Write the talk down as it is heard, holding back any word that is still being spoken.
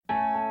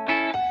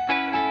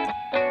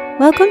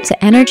Welcome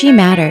to Energy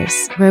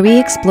Matters, where we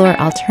explore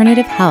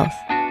alternative health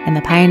in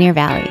the Pioneer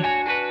Valley.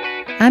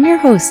 I'm your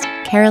host,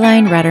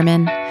 Caroline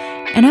Rudderman,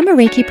 and I'm a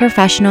Reiki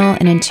professional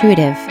and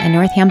intuitive in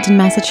Northampton,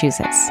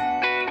 Massachusetts.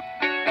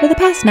 For the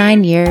past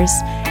 9 years,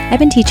 I've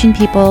been teaching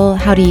people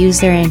how to use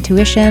their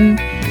intuition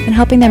and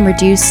helping them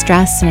reduce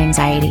stress and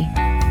anxiety.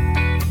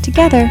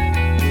 Together,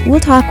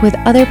 we'll talk with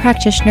other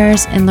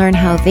practitioners and learn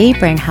how they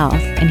bring health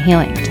and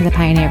healing to the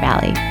Pioneer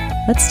Valley.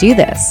 Let's do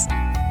this.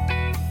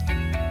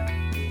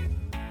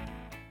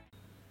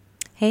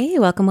 Hey,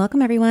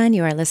 welcome everyone.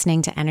 You are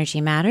listening to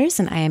Energy Matters,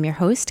 and I am your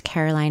host,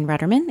 Caroline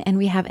Rudderman, and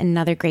we have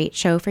another great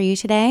show for you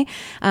today.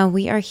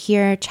 We are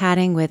here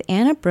chatting with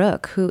Anna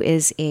Brooke, who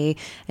is a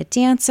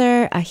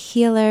dancer, a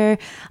healer,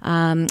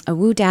 a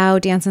Wu Dao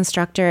dance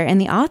instructor,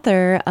 and the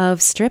author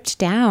of Stripped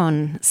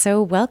Down.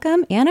 So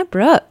welcome, Anna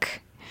Brooke.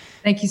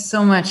 Thank you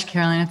so much,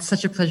 Caroline. It's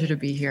such a pleasure to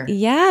be here.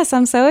 Yes,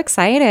 I'm so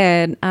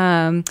excited.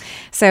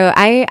 So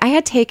I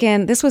had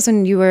taken, this was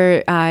when you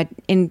were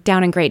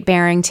down in Great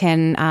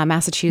Barrington,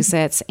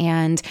 Massachusetts,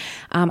 and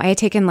I had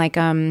taken like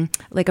a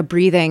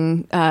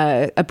breathing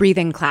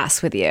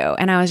class with you,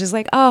 and I was just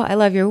like, oh, I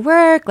love your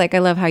work. Like, I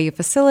love how you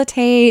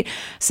facilitate.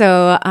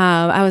 So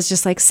I was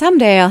just like,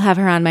 someday I'll have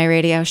her on my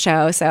radio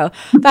show. So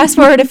fast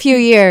forward a few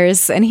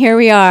years, and here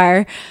we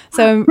are.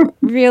 So I'm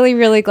really,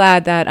 really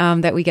glad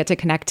that we get to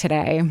connect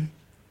today.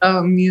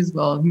 Oh, me as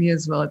well.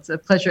 It's a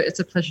pleasure. It's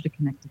a pleasure to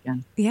connect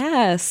again.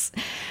 Yes.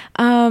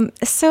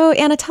 So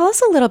Anna, tell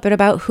us a little bit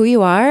about who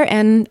you are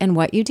and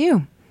what you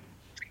do.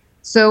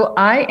 So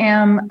I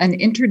am an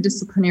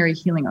interdisciplinary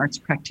healing arts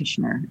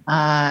practitioner.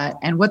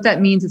 And what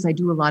that means is I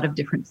do a lot of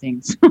different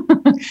things.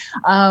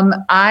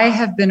 I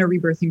have been a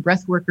rebirthing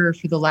breath worker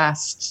for the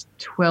last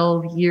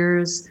 12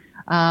 years.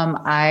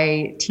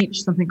 I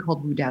teach something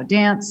called Wu Dao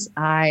dance.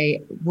 I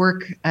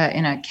work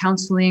in a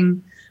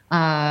counseling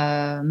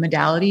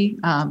modality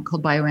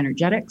called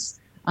bioenergetics.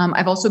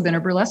 I've also been a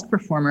burlesque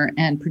performer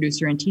and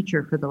producer and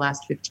teacher for the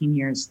last 15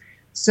 years.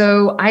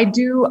 So I guess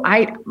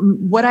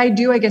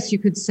you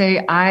could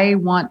say, I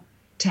want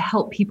to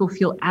help people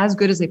feel as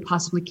good as they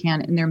possibly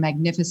can in their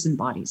magnificent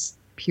bodies,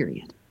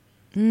 period.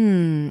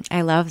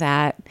 I love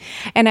that.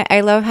 And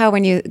I love how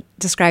when you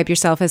describe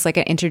yourself as like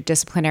an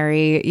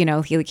interdisciplinary,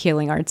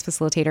 healing arts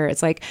facilitator,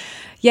 it's like,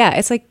 yeah,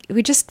 it's like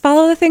we just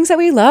follow the things that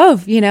we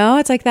love,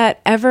 It's like that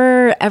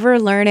ever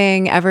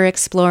learning, ever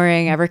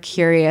exploring, ever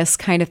curious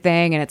kind of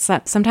thing. And it's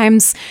not,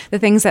 sometimes the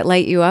things that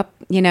light you up,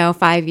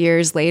 5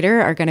 years later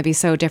are going to be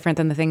so different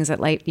than the things that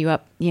light you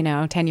up,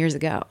 10 years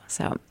ago.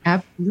 So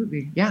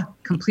absolutely. Yeah,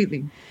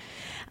 completely.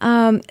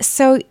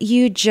 So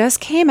you just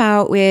came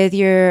out with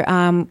your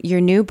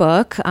new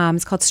book.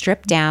 It's called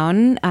Stripped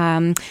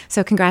Down.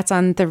 So congrats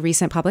on the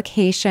recent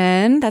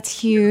publication.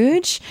 That's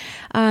huge.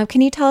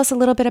 Can you tell us a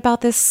little bit about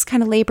this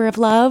kind of labor of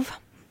love?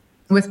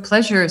 With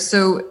pleasure.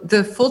 So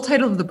the full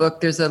title of the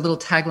book, there's a little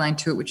tagline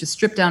to it, which is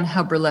Stripped Down: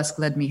 How Burlesque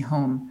Led Me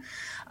Home.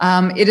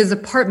 It is a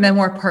part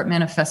memoir, part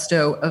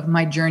manifesto of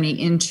my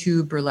journey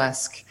into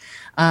burlesque.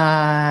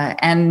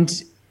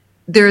 And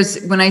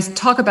when I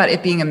talk about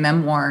it being a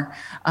memoir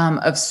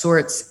of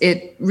sorts,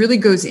 it really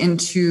goes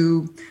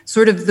into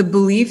sort of the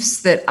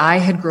beliefs that I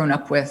had grown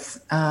up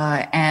with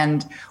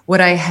and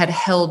what I had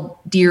held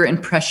dear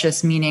and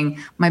precious, meaning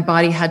my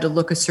body had to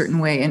look a certain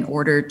way in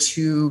order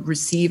to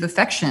receive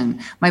affection.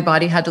 My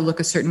body had to look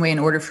a certain way in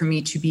order for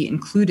me to be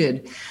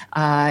included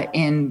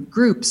in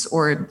groups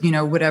or,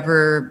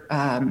 whatever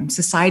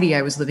society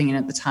I was living in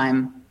at the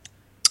time.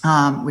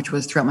 Which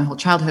was throughout my whole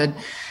childhood.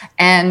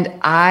 And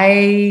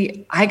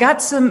I got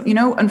some,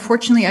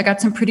 unfortunately, I got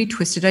some pretty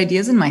twisted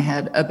ideas in my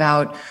head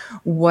about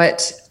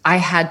what I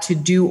had to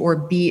do or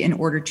be in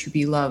order to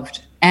be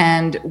loved.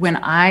 And when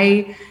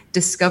I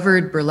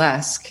discovered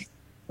burlesque,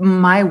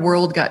 my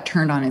world got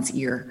turned on its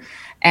ear.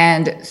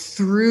 And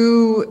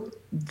through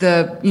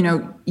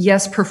the,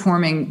 yes,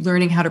 performing,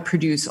 learning how to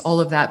produce, all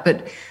of that,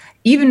 but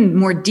even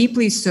more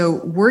deeply so,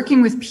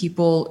 working with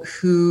people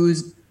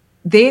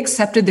they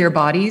accepted their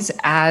bodies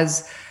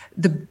as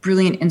the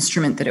brilliant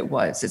instrument that it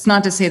was. It's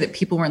not to say that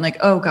people weren't like,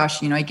 oh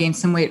gosh, I gained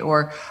some weight,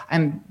 or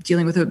I'm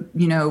dealing with a,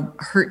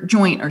 hurt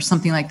joint or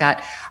something like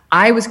that.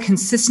 I was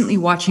consistently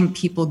watching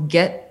people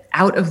get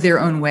out of their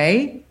own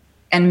way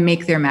and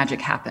make their magic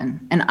happen.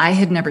 And I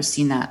had never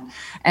seen that.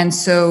 And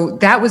so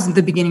that was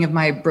the beginning of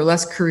my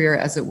burlesque career,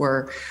 as it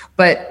were.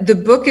 But the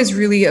book is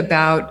really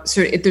about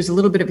there's a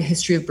little bit of a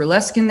history of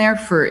burlesque in there.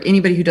 For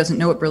anybody who doesn't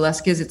know what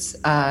burlesque is, it's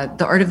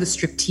the art of the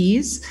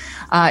striptease.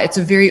 It's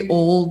a very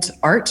old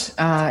art.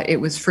 It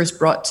was first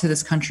brought to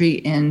this country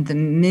in the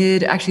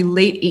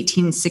late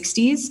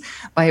 1860s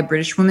by a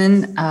British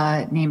woman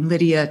named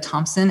Lydia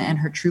Thompson and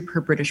her troupe,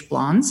 her British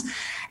Blondes.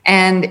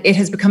 And it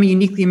has become a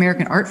uniquely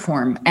American art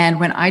form.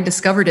 And when I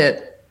discovered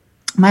it,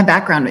 my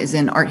background is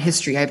in art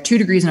history. I have 2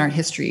 degrees in art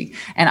history,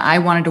 and I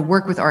wanted to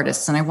work with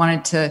artists, and I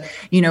wanted to,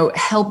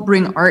 help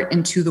bring art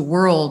into the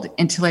world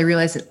until I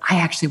realized that I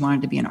actually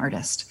wanted to be an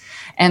artist.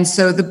 And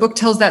so the book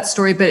tells that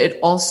story, but it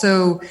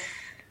also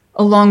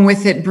along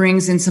with it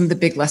brings in some of the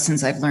big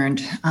lessons I've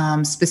learned,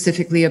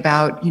 specifically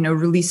about,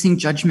 releasing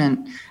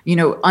judgment,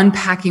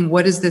 unpacking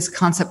what is this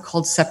concept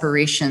called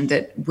separation,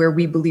 that where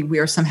we believe we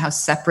are somehow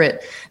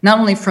separate, not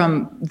only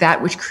from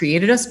that which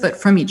created us, but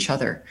from each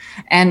other,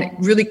 and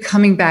really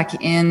coming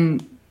back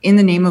in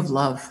the name of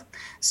love.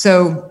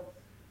 So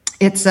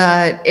I'm going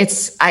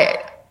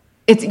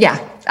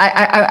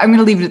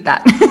to leave it at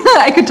that.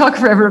 I could talk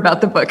forever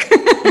about the book.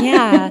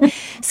 Yeah.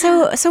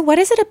 So what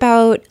is it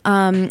about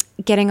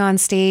getting on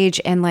stage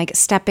and like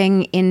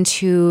stepping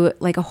into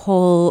like a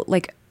whole,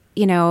 like,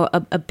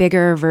 a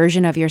bigger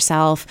version of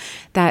yourself,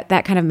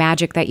 that kind of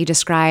magic that you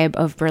describe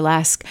of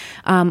burlesque?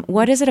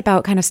 What is it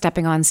about kind of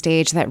stepping on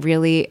stage that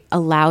really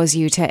allows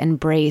you to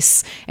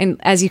embrace, and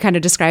as you kind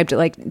of described it,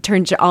 like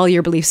turns all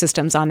your belief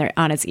systems on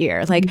its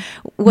ear? Like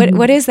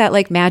what is that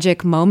like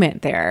magic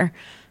moment there?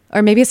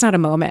 Or maybe it's not a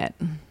moment.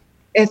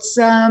 It's,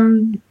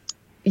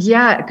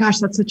 gosh,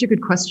 that's such a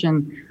good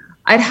question.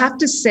 I'd have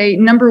to say,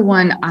 number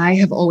one, I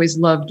have always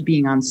loved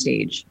being on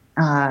stage.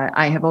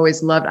 I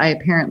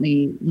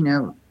apparently,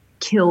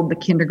 killed the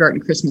kindergarten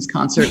Christmas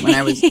concert when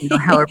I was,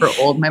 however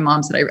old. My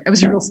mom said I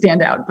was a real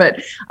standout.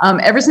 But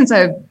ever since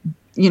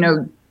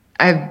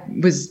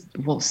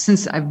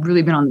since I've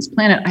really been on this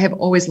planet, I have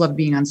always loved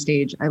being on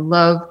stage. I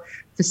love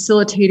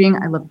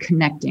facilitating. I love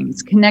connecting.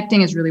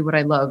 Connecting is really what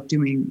I love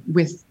doing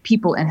with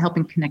people and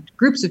helping connect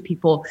groups of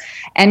people.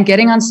 And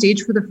getting on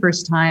stage for the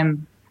first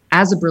time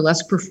as a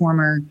burlesque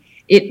performer,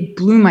 it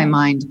blew my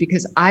mind,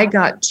 because I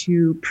got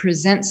to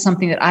present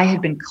something that I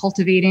had been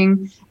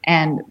cultivating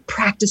and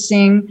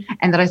practicing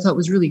and that I thought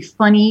was really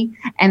funny.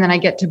 And then I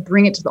get to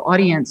bring it to the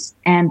audience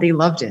and they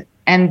loved it.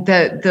 And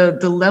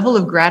the level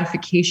of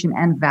gratification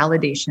and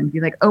validation, be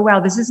like, oh, wow,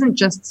 this isn't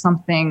just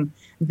something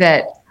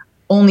that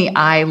only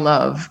I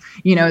love,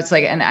 it's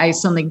like, and I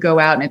suddenly go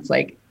out and it's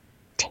like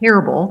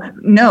terrible.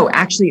 No,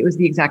 actually, it was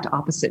the exact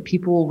opposite.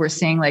 People were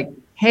saying like,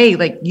 hey,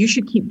 like you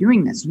should keep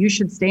doing this. You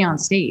should stay on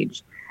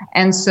stage.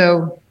 And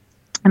so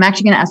I'm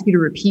actually going to ask you to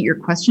repeat your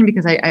question,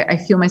 because I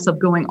feel myself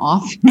going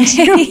off.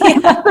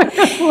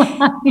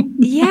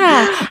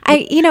 Yeah.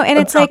 And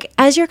it's like,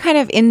 as you're kind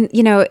of in,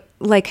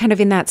 like kind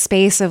of in that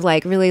space of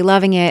like really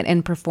loving it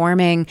and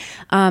performing,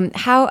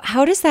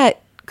 how does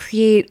that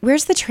create,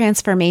 where's the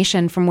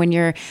transformation from when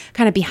you're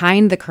kind of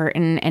behind the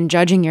curtain and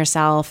judging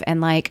yourself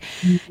and like,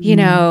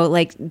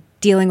 like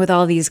dealing with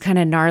all these kind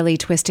of gnarly,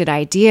 twisted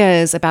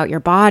ideas about your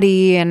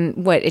body and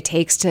what it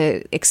takes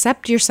to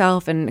accept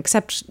yourself and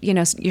accept,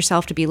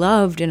 yourself to be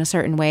loved in a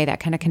certain way, that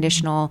kind of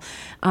conditional.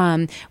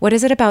 What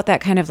is it about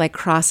that kind of like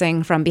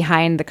crossing from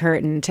behind the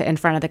curtain to in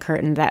front of the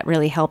curtain that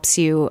really helps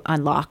you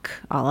unlock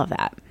all of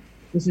that?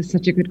 This is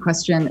such a good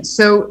question.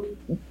 So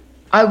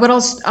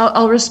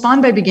I'll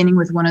respond by beginning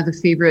with one of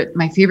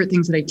my favorite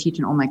things that I teach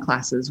in all my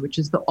classes, which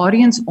is the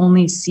audience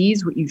only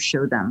sees what you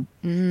show them.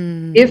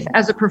 If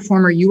as a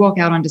performer, you walk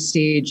out onto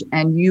stage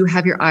and you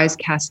have your eyes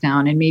cast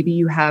down and maybe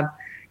you have,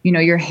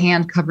 your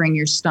hand covering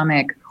your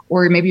stomach,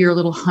 or maybe you're a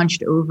little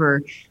hunched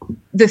over.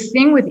 The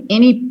thing with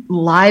any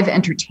live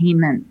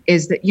entertainment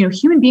is that,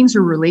 human beings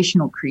are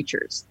relational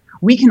creatures.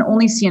 We can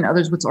only see in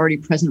others what's already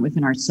present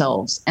within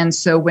ourselves. And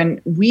so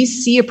when we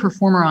see a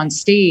performer on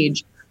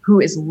stage who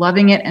is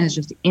loving it and is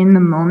just in the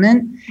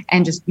moment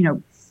and just,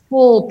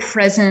 full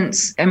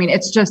presence. I mean,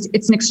 it's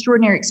an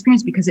extraordinary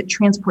experience because it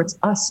transports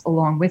us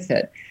along with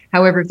it.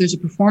 However, if there's a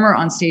performer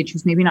on stage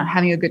who's maybe not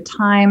having a good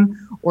time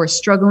or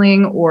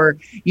struggling, or,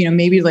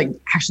 maybe like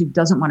actually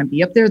doesn't want to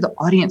be up there, the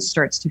audience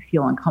starts to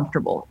feel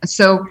uncomfortable.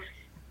 So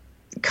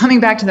coming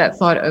back to that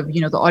thought of,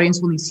 the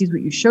audience only sees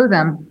what you show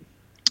them.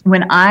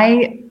 One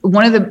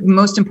of the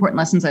most important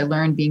lessons I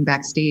learned being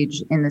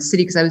backstage in the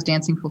city, because I was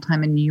dancing full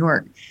time in New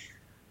York,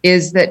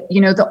 is that,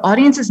 the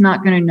audience is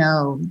not going to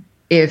know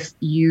if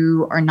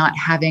you are not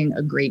having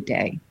a great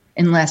day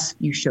unless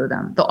you show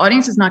them. The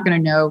audience is not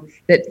going to know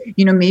that,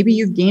 maybe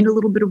you've gained a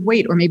little bit of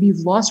weight, or maybe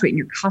you've lost weight and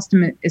your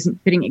costume isn't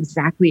fitting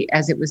exactly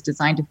as it was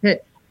designed to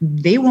fit.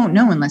 They won't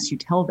know unless you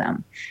tell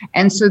them.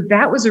 And so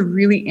that was a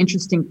really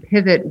interesting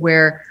pivot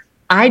where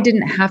I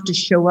didn't have to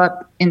show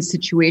up in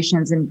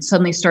situations and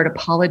suddenly start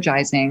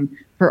apologizing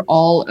for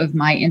all of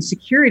my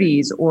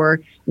insecurities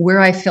or where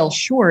I fell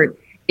short.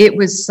 It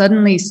was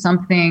suddenly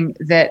something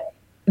that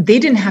they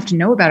didn't have to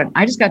know about it.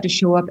 I just got to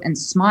show up and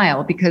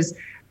smile, because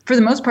for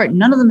the most part,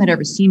 none of them had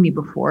ever seen me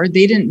before.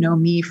 They didn't know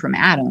me from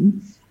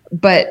Adam,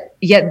 but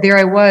yet there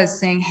I was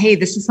saying, hey,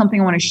 this is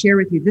something I want to share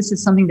with you. This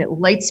is something that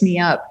lights me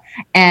up,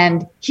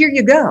 and here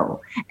you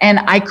go. And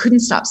I couldn't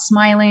stop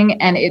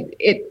smiling. And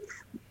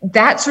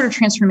that sort of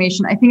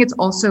transformation, I think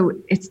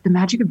it's the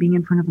magic of being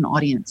in front of an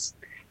audience.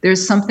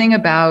 There's something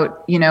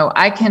about,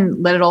 I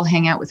can let it all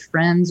hang out with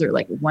friends or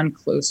like one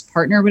close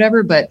partner or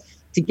whatever, but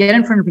to get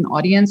in front of an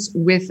audience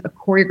with a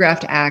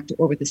choreographed act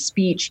or with a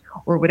speech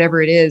or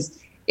whatever it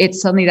is, it's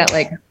suddenly that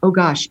like, oh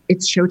gosh,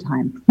 it's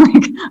showtime.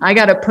 Like I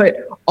got to put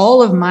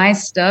all of my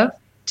stuff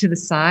to the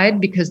side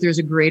because there's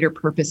a greater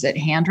purpose at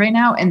hand right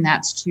now. And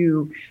that's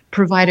to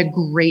provide a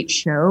great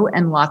show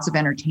and lots of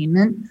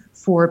entertainment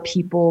for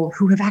people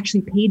who have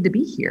actually paid to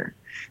be here.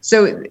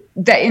 So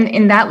that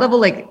in that level,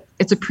 like,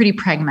 it's a pretty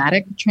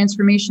pragmatic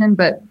transformation,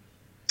 but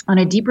on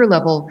a deeper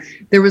level,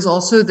 there was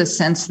also the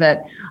sense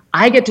that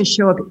I get to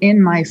show up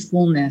in my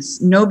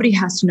fullness. Nobody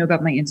has to know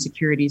about my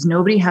insecurities.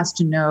 Nobody has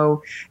to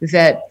know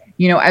that,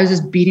 I was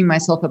just beating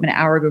myself up an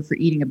hour ago for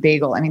eating a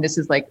bagel. I mean, this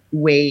is like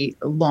way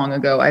long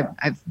ago.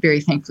 I've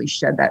very thankfully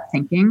shed that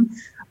thinking,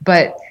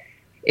 but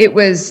it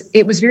was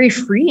very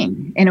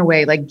freeing in a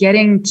way, like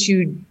getting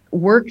to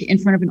work in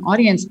front of an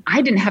audience.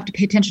 I didn't have to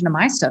pay attention to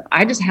my stuff.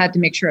 I just had to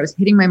make sure I was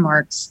hitting my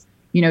marks,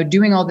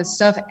 doing all this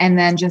stuff, and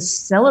then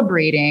just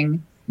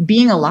celebrating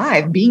being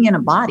alive, being in a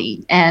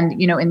body.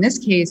 And, in this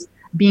case,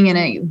 being in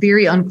a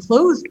very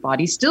unclothed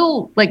body,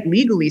 still like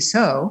legally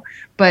so,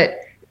 but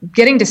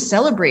getting to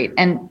celebrate.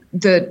 And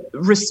the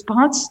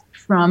response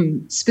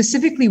from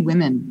specifically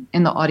women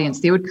in the audience,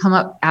 they would come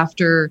up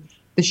after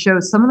the show,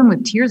 some of them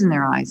with tears in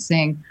their eyes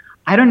saying,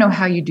 I don't know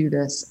how you do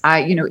this.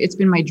 It's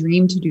been my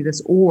dream to do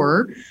this,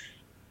 or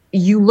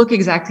you look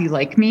exactly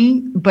like me,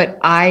 but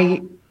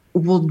I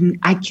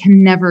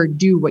can never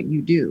do what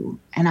you do.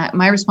 And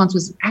my response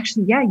was,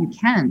 actually, yeah, you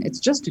can. It's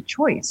just a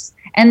choice.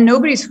 And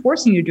nobody's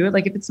forcing you to do it.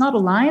 Like, if it's not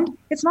aligned,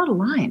 it's not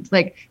aligned.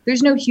 Like,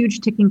 there's no huge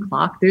ticking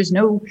clock. There's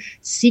no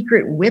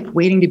secret whip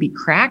waiting to be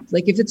cracked.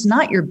 Like, if it's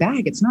not your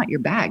bag, it's not your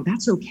bag.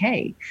 That's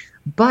okay.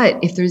 But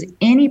if there's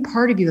any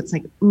part of you that's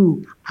like,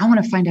 ooh, I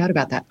want to find out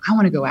about that, I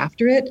want to go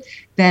after it,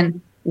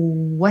 then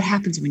what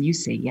happens when you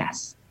say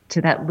yes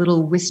to that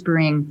little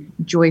whispering,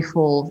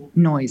 joyful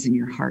noise in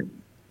your heart?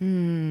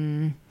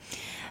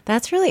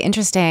 That's really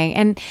interesting.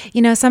 And,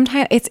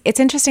 sometimes it's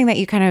interesting that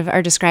you kind of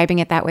are describing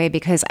it that way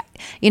because,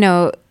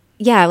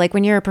 yeah, like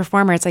when you're a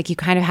performer, it's like you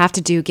kind of have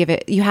to give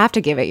it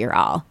your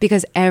all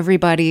because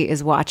everybody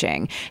is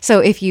watching. So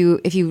if you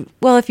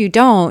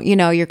don't,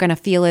 you're going to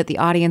feel it. The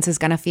audience is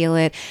going to feel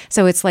it.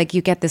 So it's like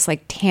you get this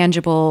like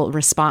tangible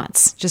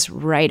response just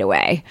right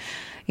away,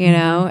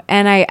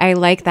 and I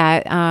like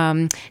that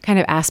kind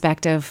of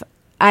aspect of,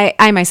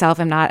 I myself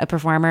am not a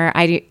performer.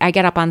 I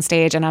get up on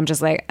stage and I'm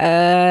just like,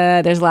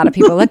 there's a lot of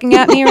people looking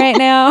at me right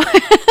now.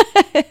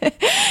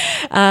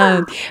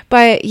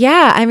 But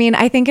yeah, I mean,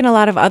 I think in a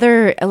lot of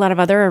other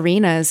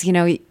arenas,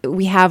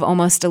 we have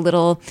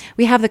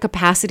the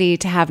capacity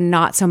to have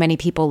not so many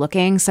people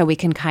looking, so we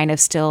can kind of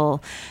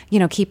still,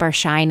 keep our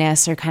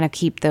shyness or kind of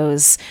keep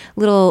those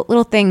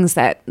little things,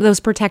 those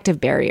protective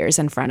barriers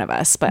in front of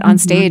us. But on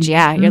stage,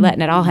 yeah, you're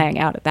letting it all hang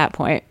out at that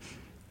point.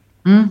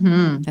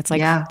 It's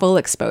like full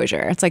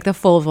exposure. It's like the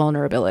full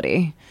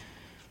vulnerability.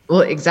 Well,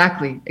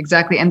 exactly.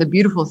 And the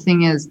beautiful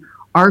thing is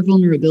our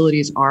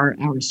vulnerabilities are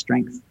our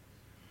strength.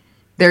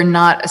 They're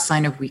not a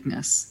sign of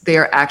weakness. They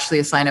are actually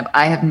a sign of,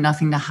 I have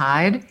nothing to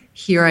hide.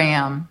 Here I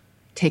am.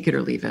 Take it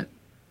or leave it.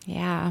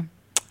 Yeah.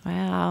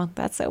 Wow.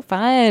 That's so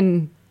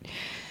fun.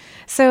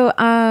 So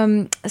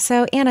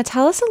Anna,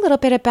 tell us a little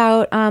bit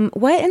about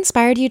what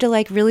inspired you to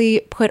like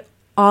really put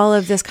all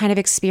of this kind of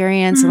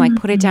experience and like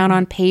put it down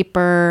on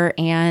paper.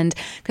 And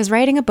because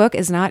writing a book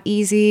is not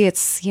easy.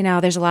 It's,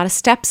 there's a lot of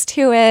steps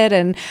to it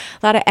and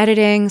a lot of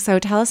editing. So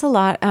tell us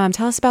about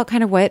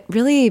kind of what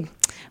did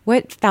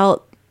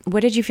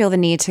you feel the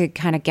need to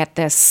kind of get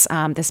this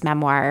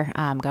memoir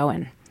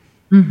going?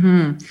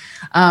 By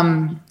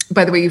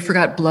the way, you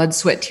forgot blood,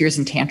 sweat, tears,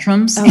 and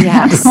tantrums. Oh,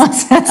 yes.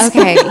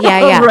 Okay.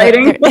 Yeah.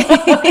 Writing.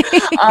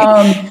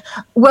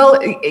 Well,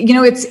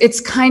 it's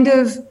kind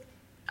of,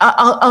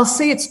 I'll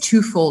say it's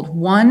twofold.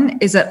 One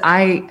is that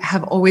I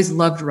have always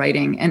loved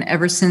writing. And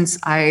ever since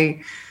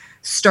I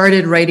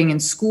started writing in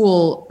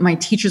school, my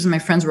teachers and my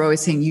friends were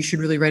always saying, you should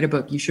really write a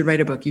book. You should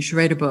write a book. You should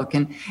write a book.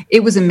 And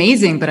it was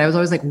amazing. But I was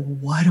always like,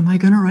 what am I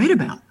going to write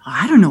about?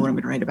 I don't know what I'm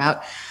going to write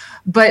about.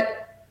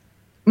 But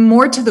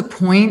more to the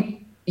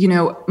point,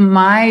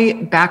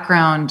 my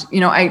background,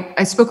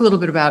 I spoke a little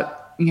bit about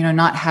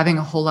not having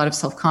a whole lot of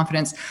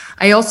self-confidence.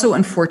 I also,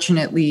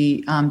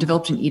 unfortunately,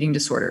 developed an eating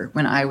disorder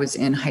when I was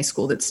in high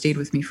school that stayed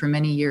with me for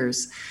many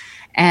years.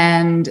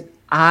 And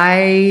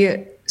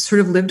I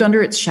sort of lived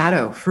under its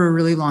shadow for a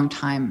really long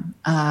time.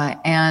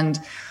 And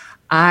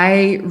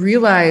I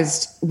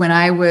realized when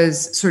I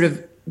was sort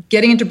of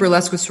getting into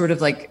burlesque was sort of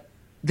like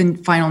the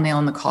final nail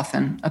in the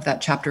coffin of that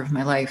chapter of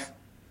my life.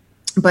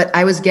 But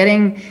I was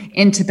getting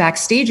into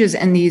backstages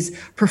and these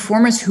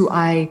performers who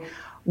I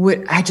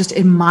just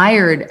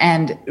admired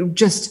and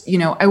just,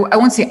 I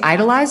won't say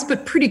idolized,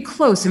 but pretty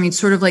close. I mean,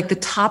 sort of like the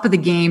top of the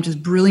game,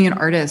 just brilliant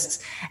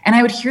artists. And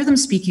I would hear them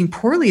speaking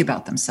poorly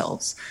about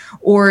themselves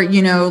or,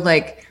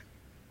 like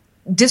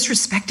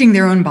disrespecting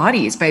their own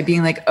bodies by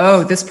being like,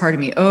 oh, this part of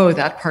me, oh,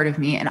 that part of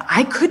me. And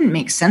I couldn't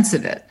make sense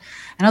of it.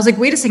 And I was like,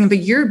 wait a second, but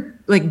you're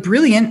like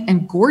brilliant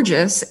and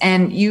gorgeous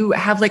and you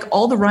have like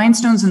all the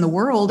rhinestones in the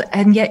world.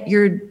 And yet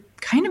you're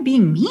kind of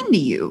being mean to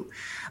you.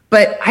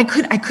 But I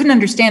couldn't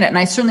understand it. And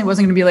I certainly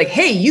wasn't going to be like,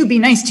 hey, you be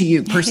nice to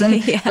you,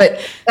 person. Yeah. But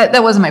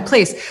that wasn't my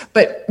place.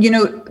 But,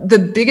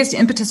 the biggest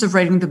impetus of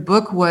writing the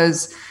book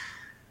was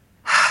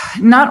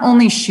not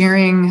only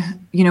sharing,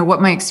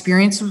 what my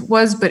experience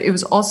was, but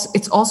it's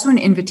also an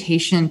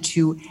invitation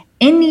to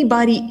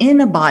anybody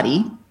in a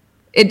body.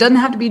 It doesn't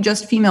have to be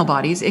just female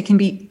bodies. It can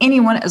be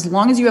anyone, as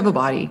long as you have a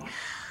body,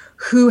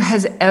 who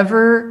has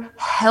ever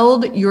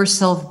held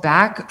yourself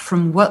back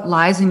from what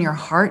lies in your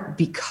heart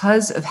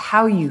because of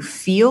how you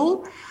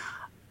feel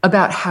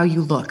about how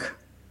you look.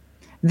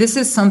 This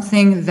is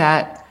something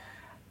that,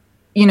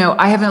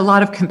 I have a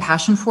lot of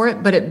compassion for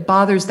it, but it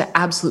bothers the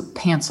absolute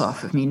pants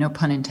off of me, no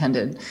pun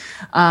intended,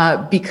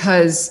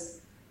 because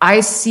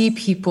I see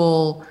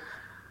people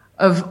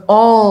of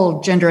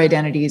all gender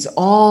identities,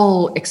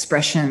 all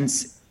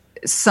expressions,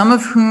 some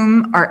of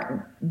whom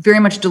are very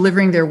much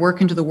delivering their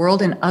work into the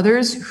world, and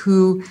others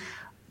who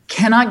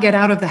cannot get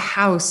out of the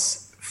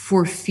house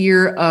for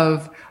fear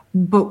of,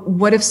 but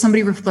what if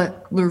somebody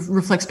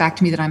reflects back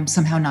to me that I'm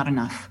somehow not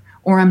enough,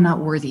 or I'm not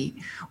worthy,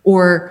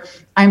 or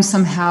I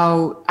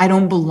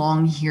don't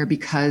belong here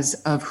because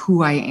of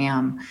who I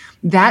am.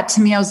 That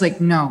to me, I was like,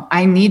 no,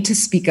 I need to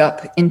speak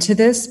up into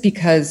this,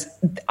 because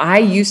I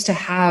used to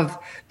have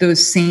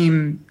those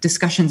same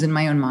discussions in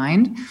my own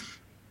mind.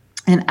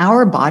 And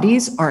our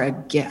bodies are a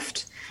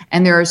gift.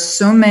 And there are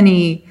so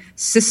many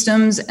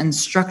systems and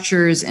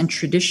structures and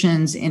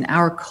traditions in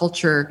our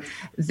culture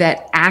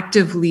that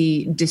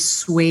actively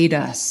dissuade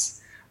us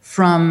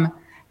from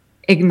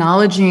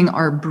acknowledging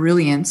our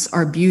brilliance,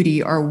 our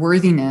beauty, our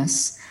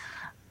worthiness.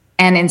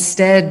 And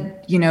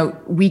instead,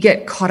 we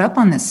get caught up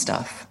on this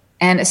stuff.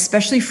 And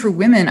especially for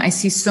women, I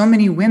see so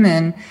many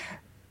women,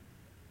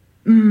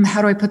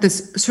 how do I put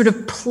this, sort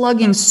of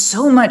plugging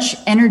so much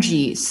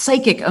energy,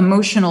 psychic,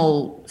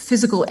 emotional,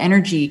 physical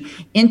energy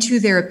into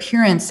their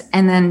appearance,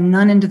 and then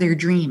none into their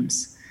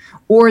dreams.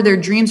 Or their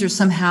dreams are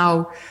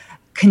somehow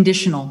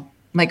conditional.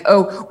 Like,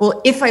 oh,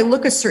 well, if I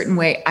look a certain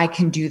way, I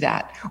can do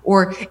that.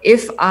 Or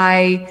if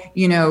I,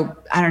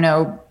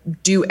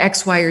 do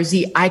X, Y, or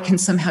Z, I can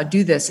somehow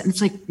do this. And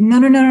it's like,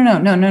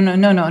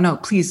 no,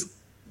 please,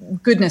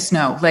 goodness,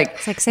 no. Like,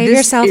 it's like, save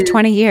yourself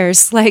 20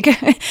 years. Like,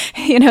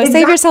 Exactly.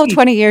 Save yourself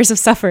 20 years of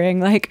suffering.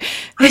 Like,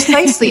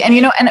 precisely. And,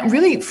 and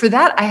really for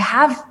that, I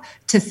have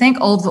to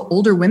thank all the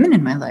older women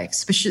in my life,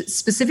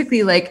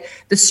 specifically like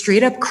the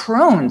straight up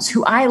crones,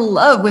 who I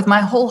love with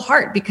my whole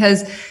heart,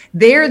 because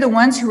they're the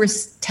ones who were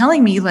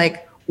telling me,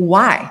 like,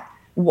 why?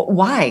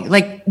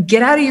 Like,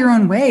 get out of your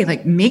own way,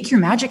 like, make your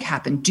magic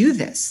happen, do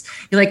this.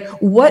 You're like,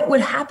 what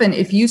would happen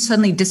if you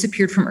suddenly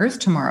disappeared from Earth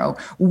tomorrow?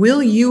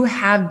 Will you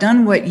have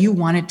done what you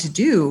wanted to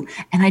do?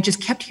 And I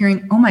just kept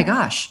hearing, oh my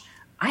gosh,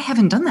 I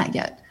haven't done that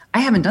yet.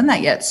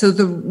 So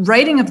the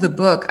writing of the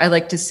book, I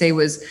like to say,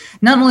 was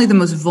not only the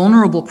most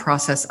vulnerable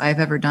process I've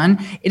ever done,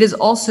 it is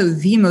also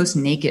the most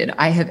naked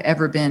I have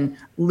ever been,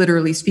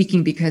 literally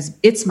speaking, because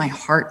it's my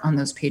heart on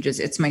those pages.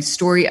 It's my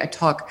story. I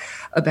talk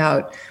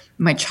about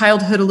my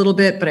childhood a little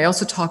bit, but I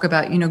also talk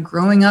about,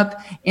 growing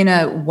up in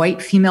a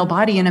white female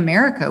body in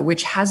America,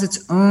 which has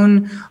its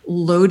own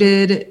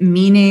loaded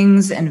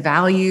meanings and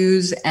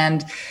values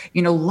and,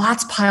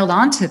 lots piled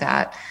onto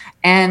that.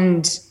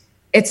 And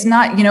it's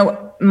not,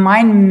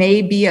 mine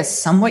may be a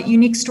somewhat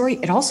unique story.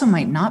 It also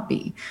might not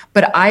be.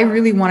 But I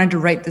really wanted to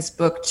write this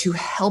book to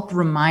help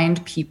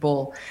remind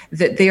people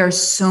that they are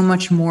so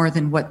much more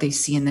than what they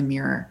see in the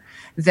mirror,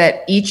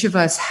 that each of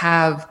us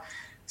have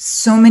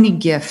so many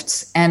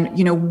gifts. And,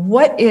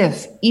 what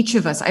if each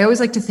of us, I always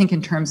like to think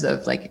in terms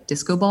of like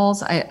disco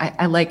balls.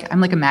 I'm like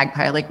a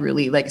magpie. I like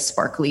really like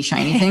sparkly,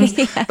 shiny things.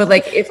 Yeah. But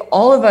like, if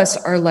all of us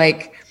are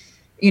like,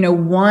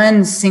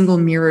 one single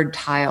mirrored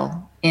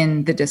tile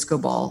in the disco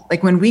ball,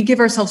 like when we give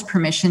ourselves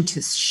permission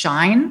to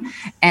shine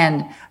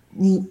and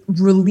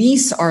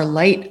release our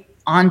light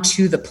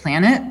onto the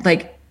planet,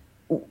 like,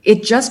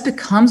 it just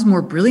becomes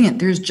more brilliant.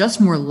 There's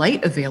just more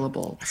light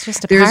available. It's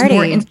just There's party,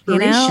 more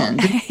inspiration.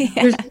 Yeah.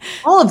 There's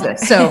all of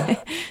this. So,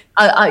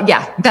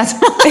 yeah, that's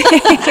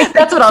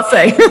that's what I'll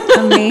say.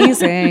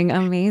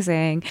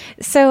 Amazing.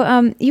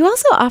 So, you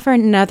also offer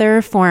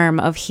another form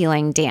of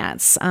healing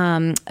dance,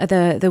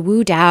 the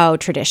Wu Dao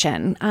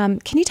tradition.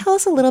 Can you tell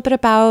us a little bit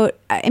about?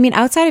 I mean,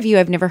 outside of you,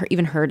 I've never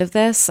even heard of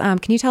this. Can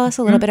you tell us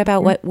a little bit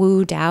about what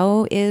Wu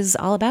Dao is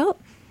all about?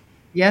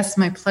 Yes,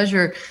 my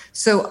pleasure.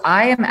 So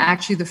I am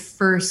actually the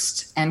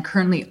first and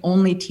currently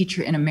only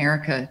teacher in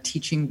America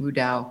teaching Wu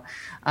Dao.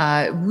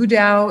 Wu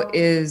Dao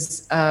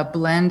is a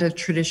blend of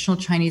traditional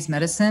Chinese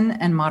medicine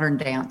and modern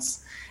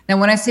dance. Now,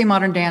 when I say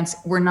modern dance,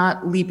 we're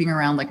not leaping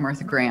around like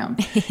Martha Graham.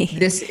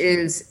 This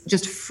is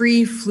just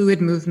free,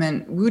 fluid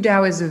movement. Wu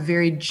Dao is a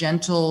very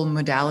gentle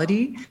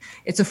modality.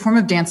 It's a form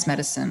of dance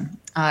medicine.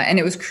 And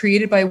it was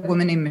created by a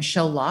woman named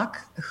Michelle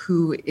Locke,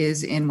 who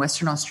is in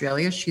Western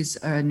Australia. She's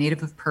a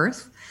native of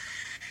Perth.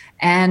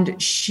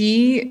 And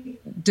she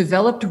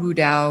developed Wu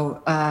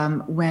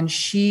Dao when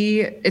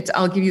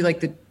I'll give you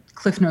like the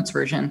Cliff Notes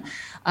version.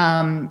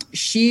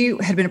 She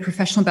had been a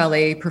professional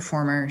ballet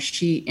performer.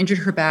 She injured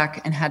her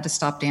back and had to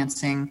stop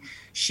dancing.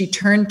 She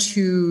turned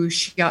to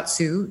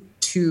shiatsu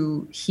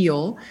to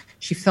heal.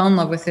 She fell in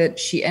love with it.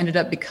 She ended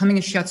up becoming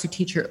a shiatsu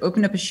teacher,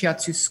 opened up a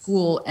shiatsu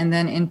school. And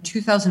then in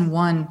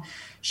 2001,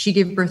 she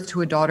gave birth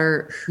to a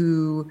daughter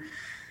who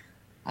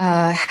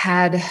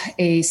had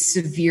a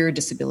severe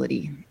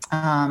disability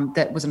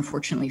that was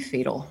unfortunately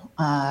fatal.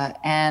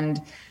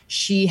 And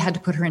she had to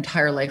put her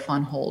entire life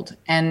on hold.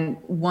 And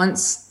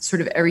once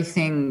sort of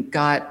everything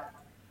got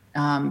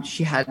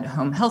She had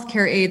home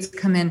healthcare aides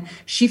come in.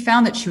 She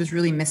found that she was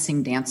really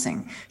missing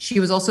dancing. She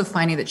was also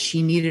finding that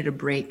she needed a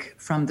break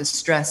from the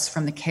stress,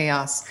 from the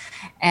chaos.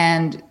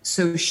 And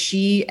so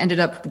she ended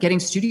up getting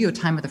studio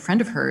time with a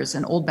friend of hers,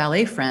 an old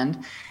ballet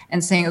friend,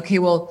 and saying, okay,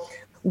 well,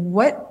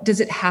 what does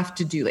it have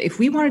to do? If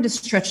we wanted to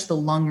stretch the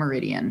lung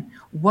meridian,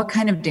 what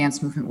kind of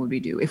dance movement would we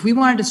do? If we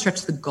wanted to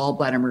stretch the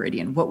gallbladder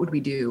meridian, what would we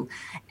do?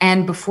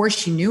 And before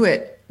she knew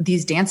it,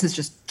 these dances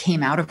just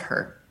came out of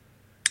her.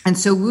 And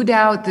so Wu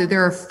Dao,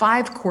 there are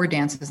 5 core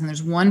dances, and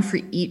there's one for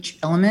each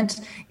element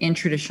in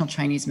traditional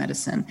Chinese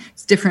medicine.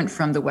 It's different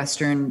from the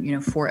Western,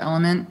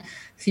 4-element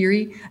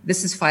theory.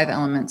 This is 5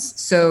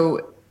 elements.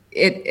 So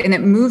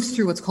it moves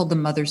through what's called the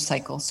mother's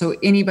cycle. So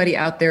anybody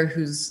out there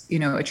who's,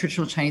 a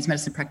traditional Chinese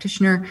medicine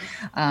practitioner,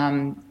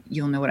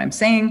 you'll know what I'm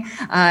saying.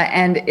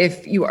 And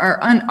if you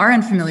are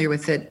unfamiliar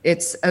with it,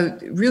 it's a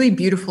really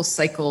beautiful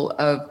cycle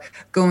of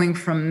going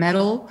from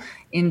metal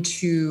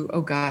into, oh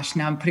gosh,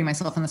 now I'm putting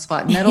myself on the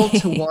spot, metal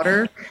to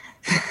water,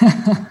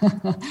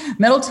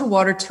 metal to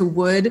water to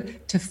wood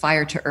to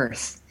fire to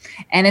earth.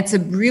 And it's a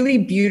really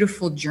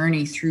beautiful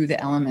journey through the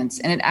elements,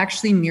 and it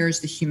actually mirrors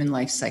the human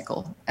life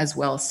cycle as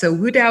well. So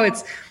Wu Dao,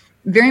 it's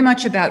very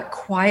much about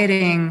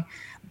quieting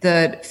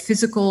the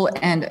physical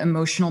and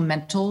emotional,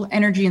 mental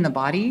energy in the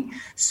body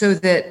so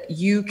that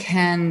you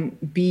can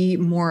be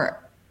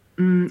more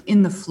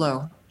in the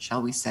flow,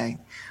 shall we say,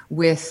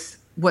 with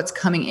what's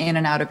coming in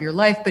and out of your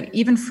life, but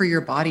even for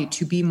your body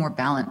to be more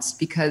balanced.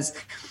 Because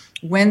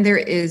when there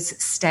is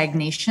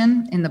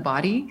stagnation in the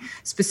body,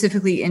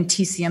 specifically in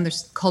TCM,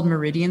 there's called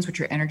meridians,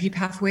 which are energy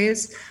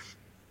pathways.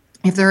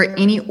 If there are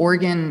any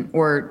organ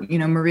or,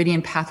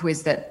 meridian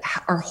pathways that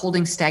are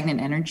holding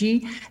stagnant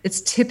energy,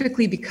 it's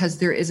typically because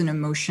there is an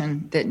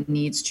emotion that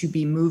needs to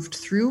be moved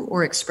through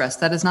or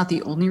expressed. That is not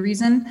the only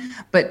reason,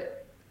 but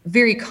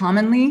very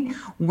commonly,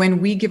 when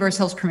we give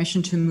ourselves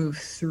permission to move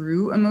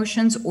through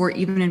emotions or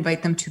even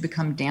invite them to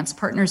become dance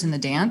partners in the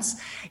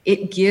dance,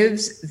 it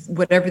gives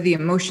whatever the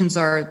emotions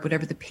are,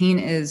 whatever the pain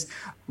is,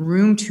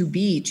 room to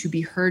be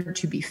heard,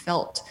 to be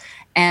felt.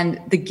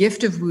 And the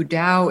gift of Wu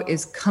Dao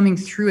is coming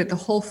through it. The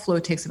whole flow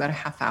takes about a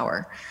half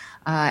hour.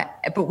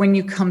 But when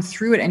you come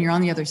through it and you're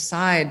on the other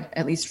side,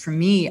 at least for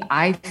me,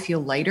 I feel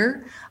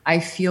lighter.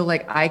 I feel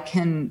like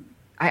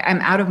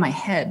I'm out of my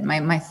head.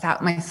 My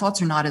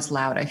thoughts are not as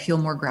loud. I feel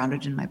more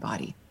grounded in my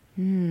body.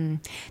 Do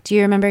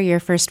you remember your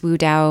first Wu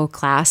Dao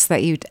class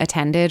that you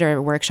attended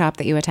or workshop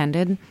that you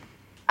attended?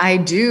 I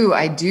do.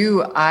 I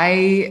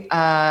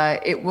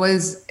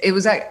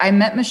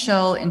met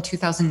Michelle in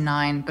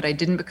 2009, but I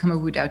didn't become a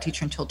Wu Dao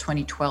teacher until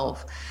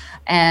 2012.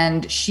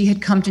 And she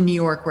had come to New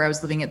York, where I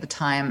was living at the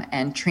time,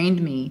 and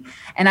trained me.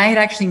 And I had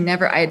actually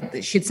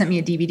she had sent me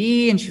a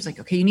DVD, and she was like,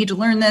 okay, you need to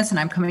learn this. And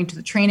I'm coming to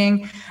the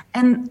training.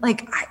 And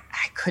like,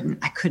 I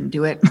couldn't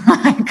do it.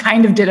 I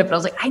kind of did it, but I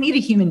was like, I need a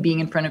human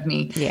being in front of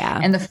me. Yeah.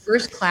 And the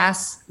first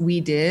class we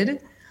did,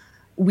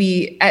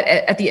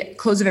 at the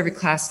close of every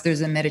class,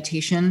 there's a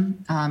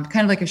meditation,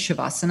 kind of like a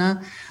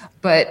Shavasana,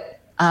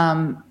 but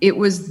it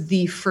was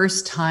the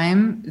first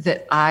time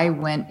that I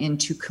went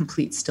into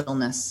complete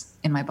stillness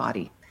in my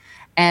body.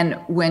 And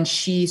when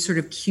she sort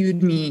of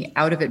cued me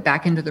out of it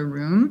back into the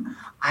room,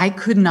 I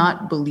could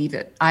not believe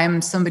it.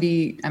 I'm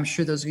somebody, I'm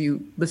sure those of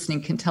you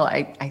listening can tell,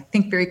 I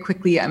think very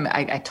quickly.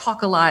 I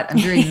talk a lot. I'm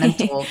very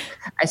mental.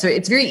 So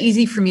it's very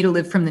easy for me to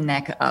live from the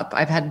neck up.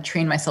 I've had to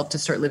train myself to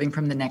start living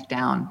from the neck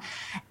down.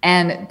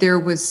 And there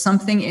was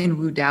something in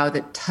Wu Dao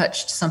that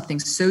touched something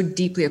so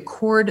deeply, a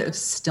chord of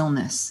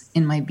stillness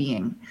in my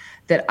being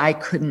that I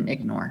couldn't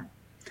ignore.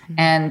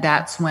 And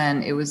that's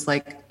when it was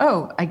like,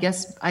 oh, I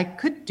guess I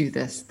could do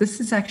this. This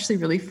is actually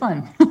really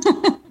fun.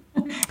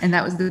 And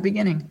that was the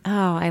beginning.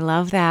 Oh, I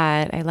love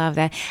that. I love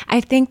that.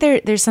 I think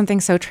there's something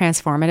so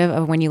transformative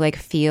of when you like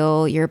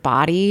feel your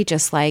body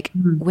just like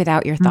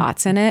without your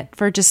thoughts in it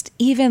for just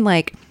even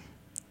like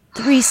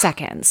 3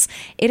 seconds.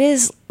 It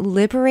is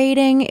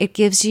liberating. It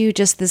gives you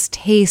just this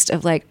taste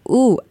of like,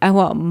 ooh, I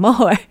want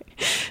more.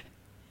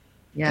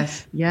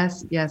 Yes.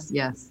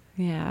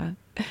 Yeah.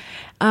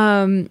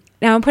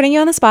 Now I'm putting you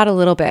on the spot a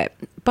little bit,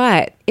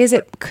 but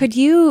could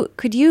you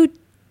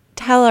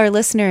tell our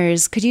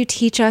listeners, could you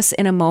teach us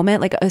in a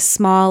moment, like a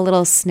small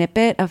little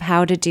snippet of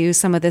how to do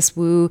some of this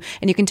Wu?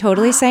 And you can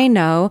totally say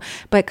no,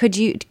 but could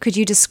you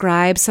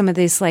describe some of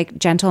these like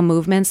gentle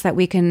movements that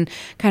we can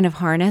kind of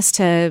harness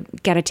to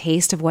get a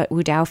taste of what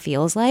Wu Dao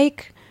feels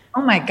like?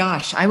 Oh my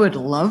gosh, I would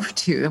love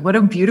to. What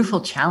a beautiful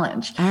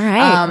challenge. All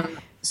right.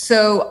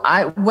 So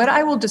what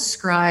I will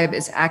describe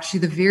is actually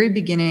the very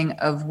beginning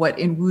of what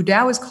in Wu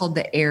Dao is called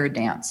the air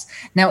dance.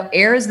 Now,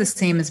 air is the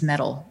same as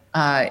metal,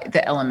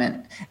 the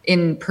element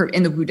in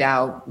the Wu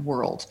Dao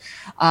world.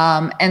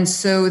 And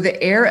so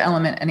the air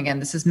element, and again,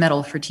 this is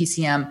metal for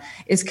TCM,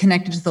 is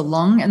connected to the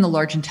lung and the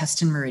large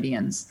intestine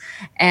meridians.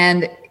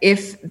 And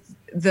if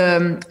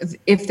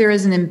there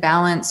is an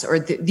imbalance or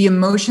the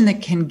emotion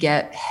that can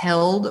get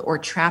held or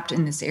trapped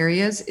in these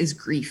areas is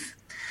grief.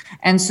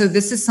 And so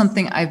this is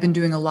something I've been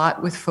doing a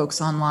lot with folks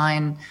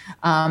online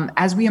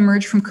as we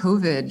emerge from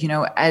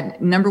COVID.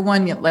 At number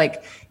one,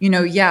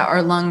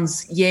 our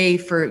lungs, yay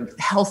for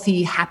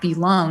healthy, happy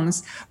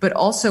lungs, but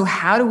also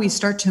how do we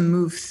start to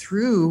move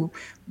through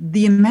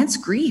the immense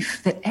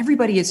grief that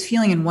everybody is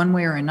feeling in one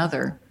way or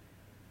another?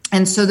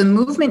 And so the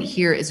movement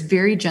here is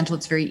very gentle.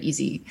 It's very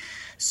easy.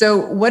 So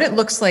what it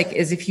looks like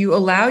is if you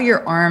allow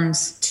your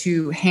arms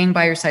to hang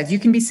by your sides, you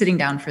can be sitting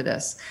down for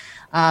this.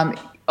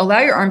 Allow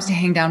your arms to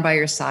hang down by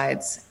your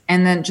sides.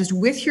 And then just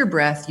with your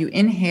breath, you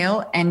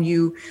inhale and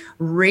you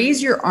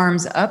raise your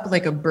arms up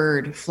like a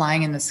bird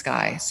flying in the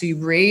sky. So you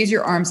raise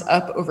your arms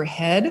up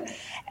overhead.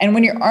 And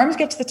when your arms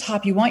get to the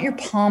top, you want your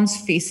palms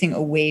facing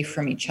away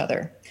from each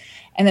other.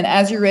 And then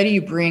as you're ready,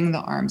 you bring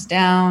the arms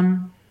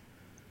down.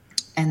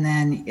 And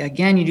then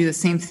again, you do the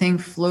same thing,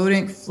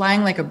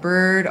 flying like a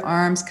bird,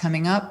 arms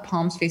coming up,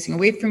 palms facing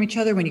away from each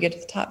other. When you get to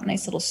the top,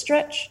 nice little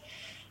stretch.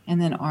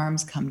 And then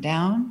arms come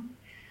down.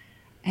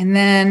 And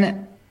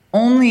then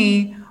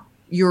only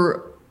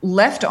your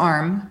left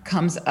arm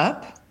comes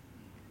up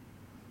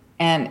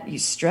and you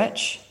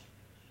stretch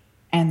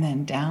and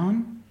then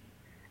down.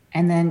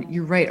 And then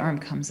your right arm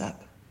comes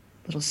up,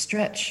 little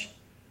stretch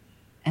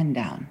and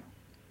down.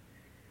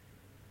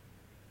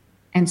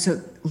 And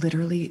so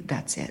literally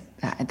that's it.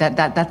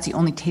 That's the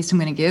only taste I'm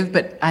going to give.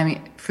 But I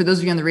mean, for those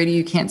of you on the radio,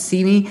 you can't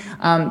see me.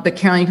 But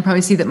Caroline, you can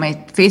probably see that my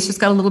face just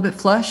got a little bit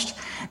flushed.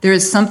 There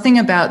is something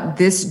about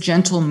this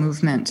gentle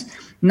movement.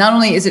 Not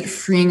only is it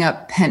freeing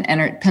up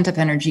pent-up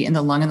energy in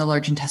the lung and the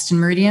large intestine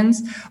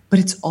meridians, but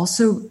it's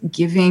also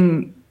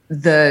giving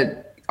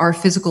our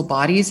physical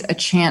bodies a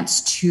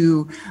chance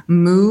to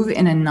move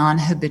in a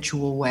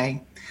non-habitual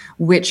way,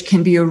 which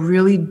can be a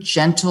really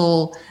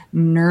gentle,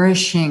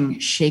 nourishing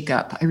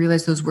shake-up. I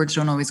realize those words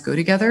don't always go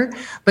together,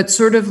 but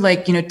sort of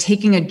like,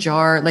 taking a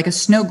jar, like a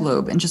snow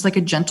globe, and just like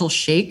a gentle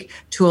shake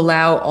to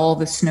allow all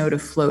the snow to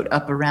float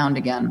up around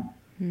again.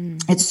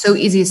 It's so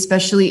easy,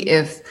 especially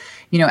if,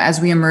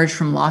 as we emerge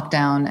from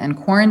lockdown and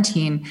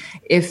quarantine,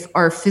 if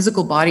our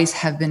physical bodies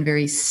have been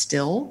very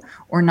still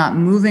or not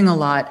moving a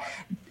lot,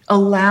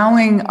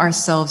 allowing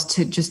ourselves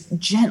to just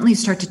gently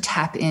start to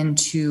tap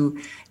into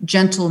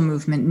gentle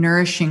movement,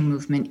 nourishing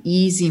movement,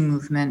 easy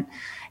movement.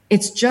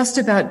 It's just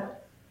about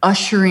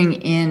ushering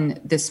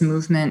in this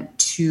movement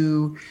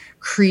to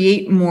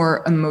create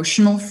more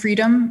emotional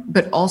freedom,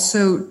 but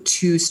also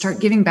to start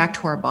giving back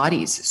to our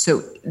bodies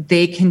so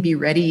they can be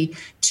ready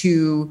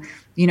to,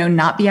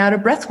 not be out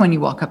of breath when you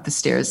walk up the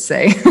stairs,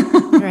 say.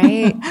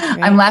 Right.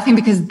 I'm laughing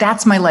because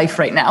that's my life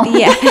right now.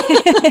 Yeah.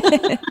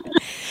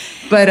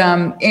 But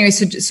anyway,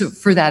 so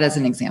for that as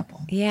an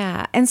example.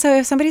 Yeah. And so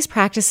if somebody's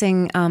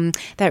practicing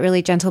that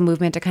really gentle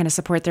movement to kind of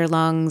support their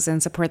lungs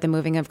and support the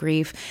moving of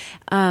grief,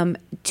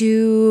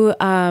 do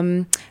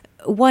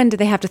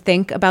they have to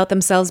think about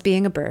themselves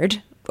being a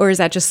bird, or is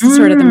that just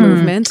sort of the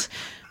movement?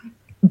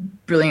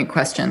 Brilliant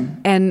question.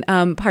 And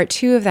part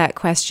two of that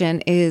question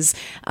is,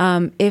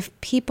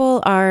 if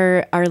people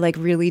are like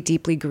really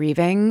deeply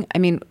grieving, I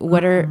mean,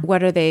 what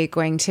are they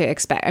going to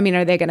expect? I mean,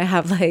 are they going to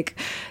have like,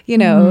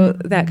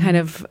 that kind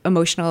of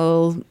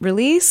emotional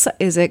release?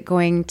 Is it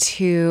going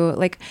to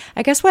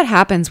I guess what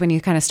happens when you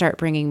kind of start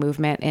bringing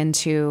movement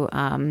into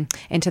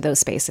those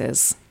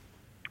spaces?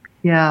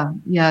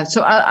 Yeah.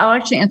 So I'll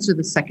actually answer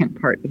the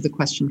second part of the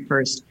question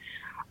first.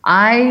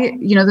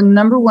 The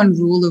number one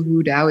rule of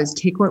Wu Dao is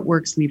take what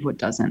works, leave what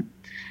doesn't.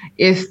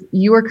 If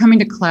you are coming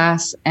to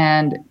class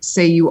and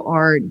say you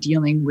are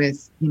dealing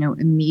with,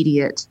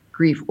 immediate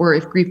grief, or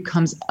if grief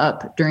comes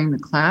up during the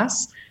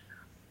class,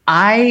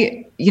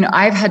 I've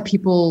had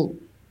people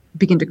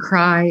begin to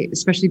cry,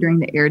 especially during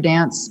the air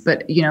dance,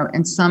 but,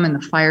 and some in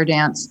the fire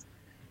dance,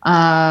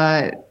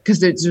 because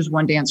there's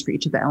one dance for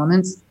each of the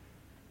elements.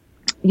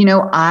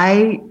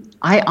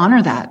 I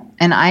honor that.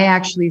 And I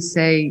actually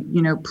say,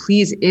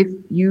 please, if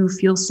you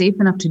feel safe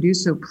enough to do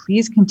so,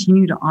 please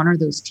continue to honor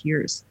those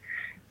tears,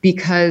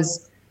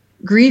 because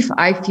grief,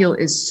 I feel,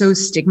 is so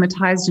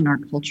stigmatized in our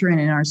culture and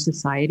in our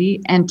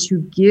society. And to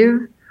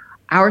give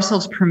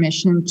ourselves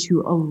permission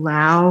to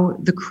allow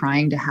the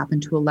crying to happen,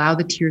 to allow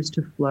the tears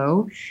to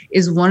flow,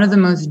 is one of the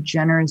most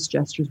generous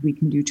gestures we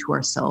can do to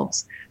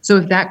ourselves. So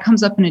if that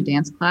comes up in a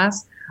dance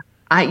class,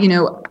 I'm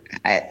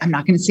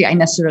not going to say I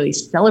necessarily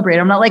celebrate.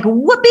 I'm not like,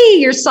 whoopee,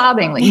 you're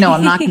sobbing. No,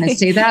 I'm not going to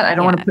say that. I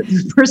don't want to put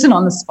the person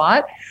on the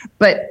spot.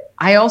 But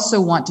I also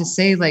want to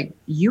say,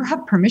 you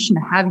have permission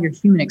to have your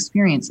human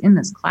experience in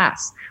this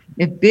class.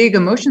 If big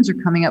emotions are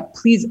coming up,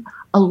 please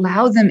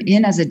allow them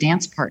in as a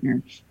dance partner.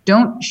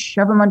 Don't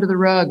shove them under the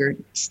rug or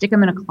stick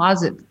them in a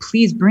closet.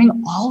 Please bring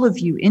all of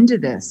you into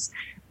this,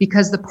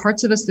 because the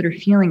parts of us that are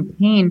feeling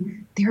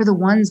pain, they're the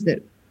ones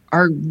that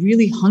are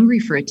really hungry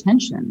for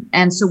attention.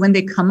 And so when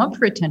they come up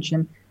for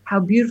attention, how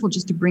beautiful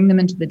just to bring them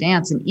into the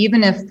dance. And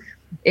even if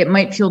it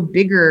might feel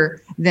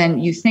bigger than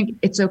you think,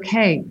 it's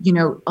okay.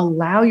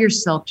 Allow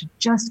yourself to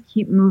just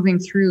keep moving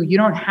through. You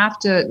don't have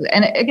to.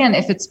 And again,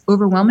 if it's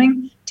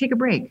overwhelming, take a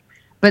break.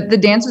 But the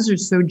dances are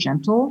so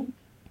gentle.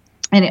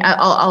 And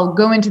I'll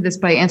go into this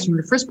by answering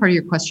the first part of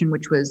your question,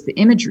 which was the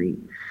imagery.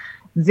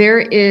 There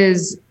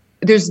is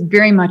there's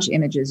very much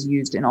images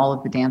used in all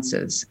of the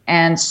dances.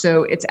 And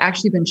so it's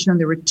actually been shown,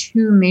 there were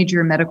 2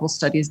 major medical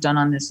studies done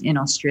on this in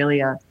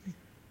Australia,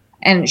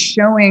 and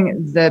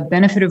showing the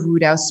benefit of Wu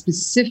Dao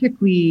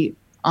specifically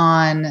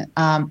on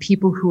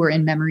people who are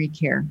in memory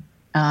care,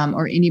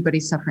 or anybody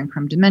suffering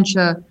from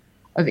dementia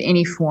of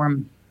any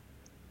form.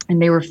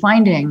 And they were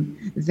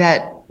finding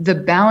that the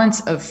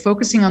balance of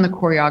focusing on the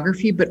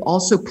choreography, but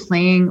also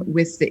playing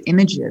with the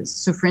images.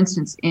 So for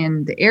instance,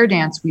 in the air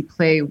dance, we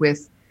play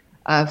with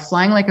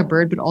flying like a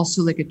bird, but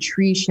also like a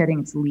tree shedding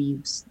its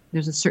leaves.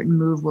 There's a certain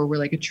move where we're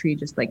like a tree,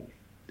 just like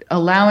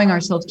allowing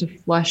ourselves to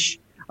flush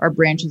our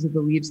branches of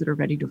the leaves that are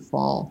ready to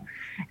fall.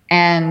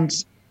 And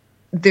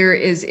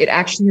it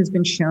actually has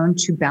been shown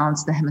to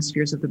balance the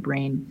hemispheres of the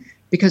brain,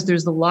 because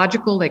there's the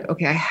logical, like,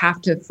 okay, I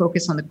have to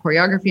focus on the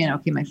choreography, and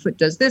okay, my foot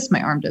does this,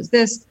 my arm does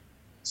this,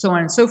 so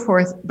on and so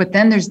forth. But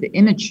then there's the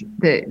image,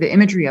 the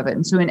imagery of it.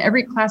 And so in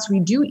every class,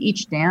 we do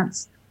each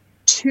dance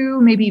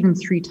 2, maybe even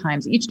 3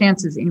 times. Each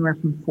dance is anywhere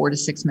from 4 to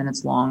 6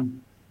 minutes long.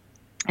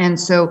 And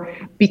so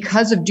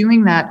because of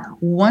doing that,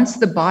 once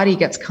the body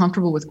gets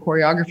comfortable with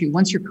choreography,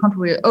 once you're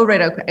comfortable with, oh,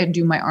 right, okay, I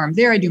do my arm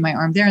there, and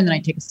then I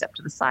take a step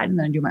to the side, and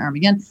then I do my arm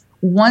again.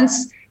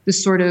 Once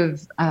once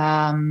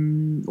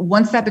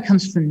that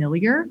becomes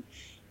familiar,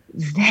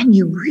 then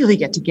you really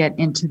get to get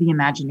into the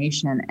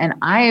imagination. And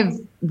I've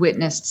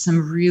witnessed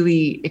some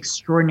really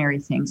extraordinary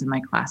things in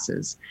my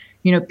classes.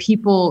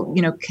 People,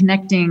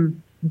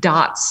 connecting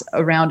dots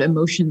around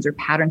emotions or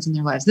patterns in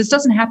their lives. This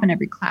doesn't happen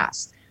every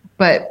class,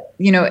 but,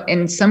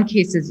 in some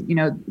cases,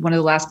 one of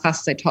the last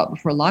classes I taught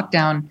before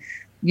lockdown,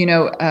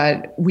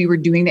 we were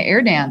doing the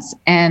air dance,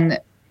 and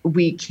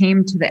we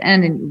came to the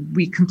end, and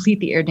we complete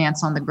the air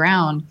dance on the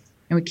ground,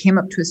 and we came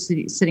up to a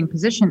sitting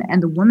position,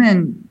 and the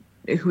woman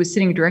who was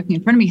sitting directly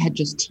in front of me had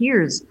just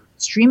tears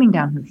streaming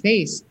down her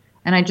face.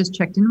 And I just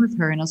checked in with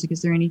her, and I was like,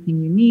 is there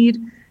anything you need?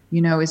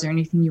 Is there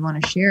anything you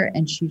want to share?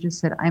 And she just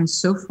said, I'm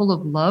so full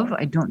of love,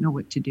 I don't know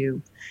what to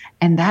do.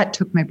 And that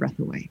took my breath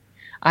away.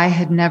 I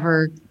had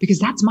never, because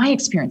that's my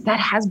experience. That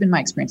has been my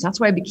experience. That's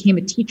why I became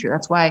a teacher.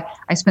 That's why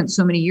I spent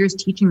so many years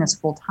teaching this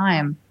full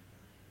time,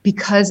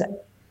 because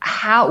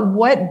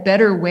what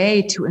better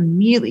way to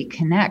immediately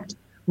connect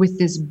with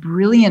this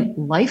brilliant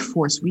life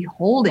force we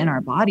hold in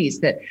our bodies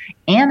that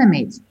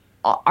animates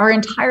our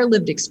entire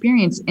lived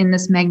experience in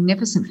this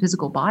magnificent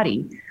physical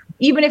body.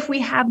 Even if we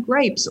have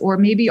gripes, or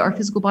maybe our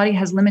physical body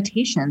has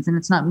limitations and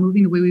it's not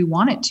moving the way we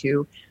want it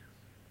to,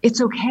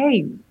 it's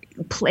okay.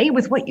 Play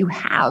with what you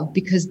have,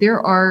 because there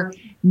are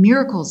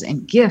miracles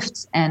and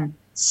gifts and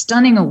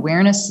stunning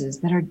awarenesses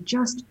that are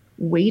just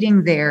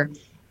waiting there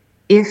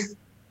if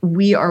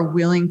we are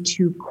willing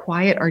to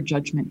quiet our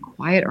judgment,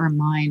 quiet our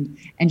mind,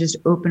 and just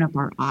open up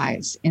our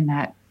eyes in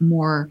that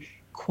more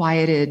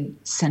quieted,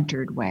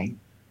 centered way.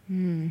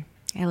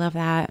 I love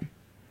that.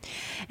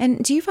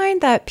 And do you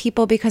find that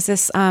people, because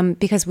Wu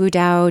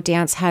Dao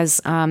dance has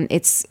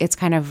its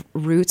kind of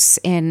roots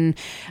in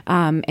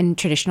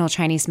traditional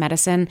Chinese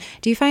medicine,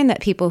 do you find that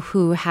people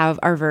who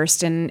are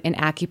versed in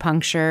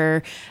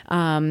acupuncture,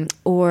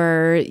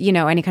 or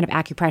any kind of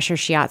acupressure,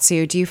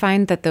 shiatsu, do you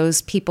find that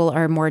those people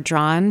are more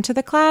drawn to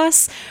the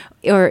class,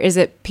 or is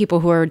it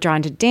people who are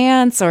drawn to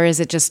dance, or is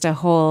it just a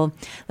whole,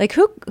 like,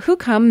 who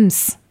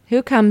comes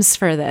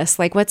for this?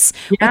 Like, what's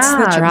the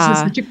draw? This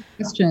is such a good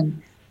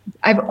question.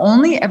 I've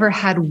only ever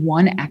had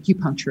one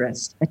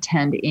acupuncturist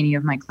attend any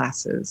of my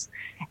classes,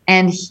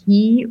 and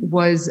he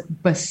was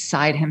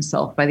beside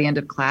himself by the end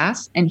of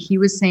class. And he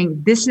was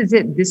saying, this is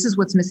it. This is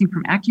what's missing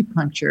from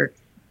acupuncture,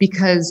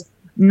 because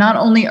not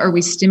only are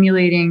we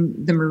stimulating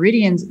the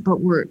meridians, but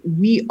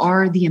we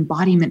are the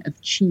embodiment of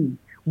qi.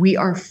 We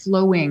are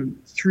flowing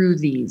through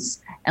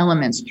these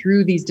elements,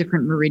 through these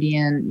different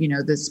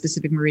the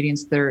specific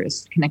meridians that are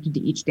connected to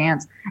each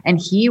dance. And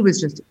he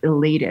was just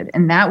elated.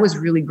 And that was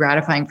really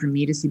gratifying for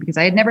me to see, because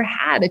I had never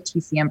had a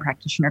TCM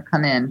practitioner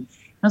come in. And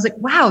I was like,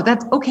 wow,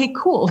 that's okay,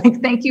 cool.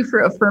 Like, thank you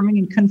for affirming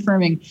and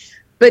confirming.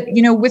 But,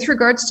 with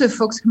regards to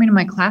folks coming to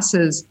my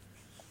classes,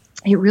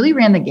 it really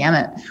ran the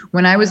gamut.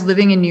 When I was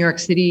living in New York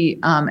City,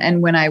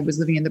 and when I was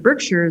living in the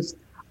Berkshires,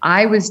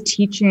 I was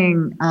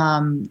teaching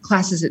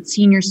classes at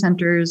senior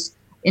centers,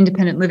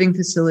 independent living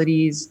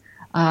facilities,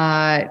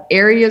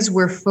 areas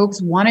where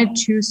folks wanted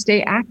to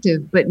stay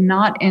active, but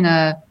not in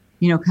a,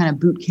 kind of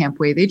boot camp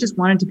way. They just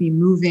wanted to be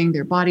moving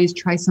their bodies,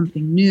 try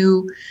something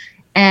new.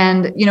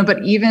 And,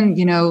 but even,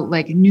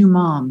 like new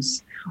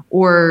moms,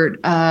 or,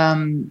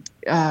 I'm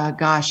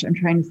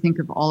trying to think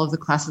of all of the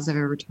classes I've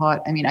ever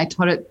taught. I mean, I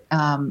taught at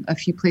a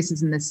few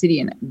places in the city,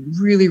 and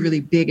really,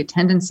 really big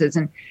attendances.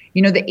 And,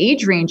 the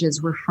age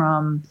ranges were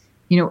from,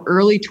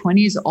 early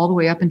 20s all the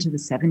way up into the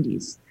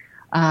 70s.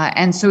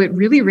 And so it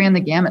really ran the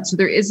gamut. So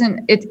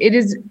it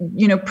is,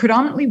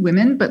 predominantly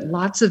women, but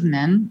lots of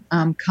men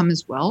come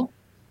as well.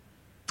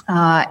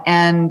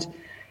 And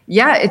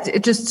yeah,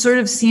 it just sort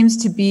of seems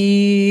to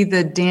be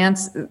the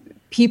dance.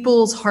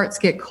 People's hearts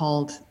get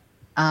called.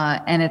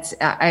 And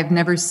I've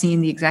never seen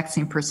the exact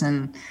same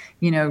person,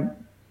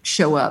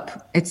 show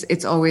up.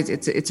 It's always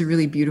a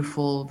really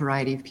beautiful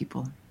variety of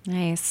people.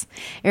 Nice.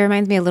 It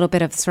reminds me a little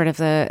bit of sort of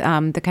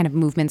the kind of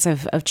movements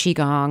of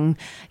Qigong,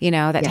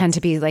 that tend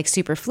to be like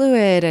super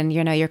fluid, and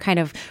you're kind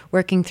of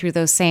working through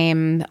those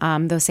same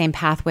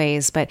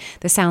pathways. But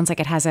this sounds like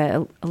it has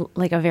a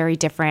very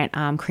different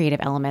creative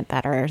element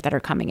that are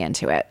coming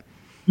into it.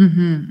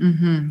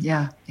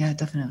 Yeah,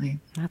 definitely.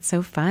 That's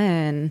so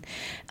fun.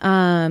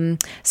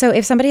 So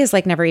if somebody has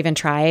like never even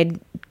tried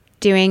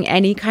doing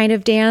any kind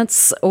of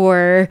dance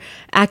or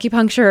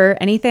acupuncture or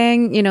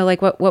anything,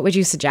 like what would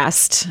you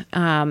suggest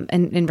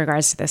in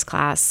regards to this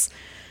class?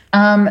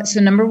 So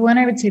number one,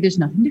 I would say there's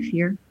nothing to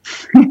fear.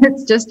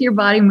 It's just your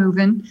body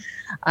moving,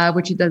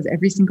 which it does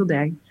every single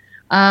day.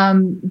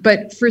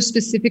 But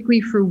specifically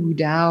for Wu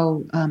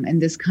Dao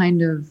and this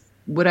kind of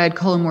what I'd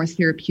call a more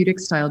therapeutic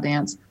style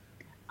dance,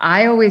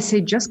 I always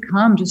say just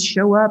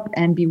show up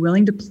and be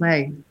willing to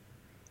play.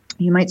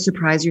 You might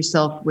surprise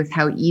yourself with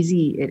how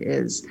easy it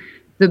is.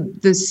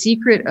 The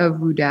secret of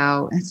Wu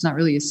Dao, it's not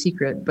really a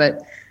secret,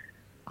 but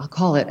I'll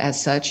call it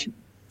as such,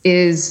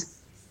 is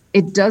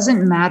it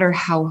doesn't matter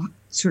how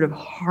sort of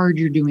hard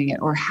you're doing it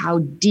or how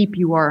deep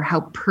you are, how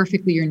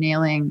perfectly you're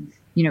nailing,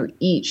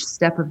 each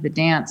step of the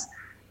dance.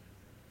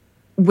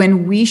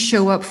 When we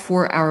show up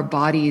for our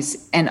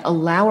bodies and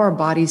allow our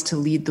bodies to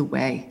lead the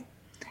way.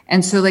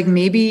 And so like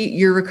maybe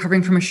you're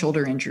recovering from a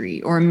shoulder injury,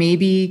 or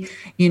maybe,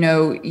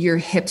 your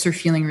hips are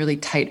feeling really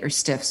tight or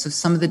stiff. So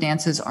some of the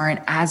dances aren't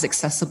as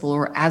accessible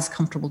or as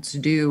comfortable to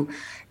do.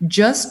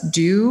 Just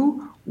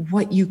do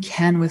what you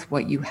can with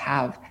what you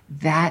have.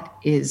 That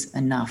is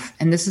enough.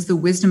 And this is the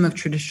wisdom of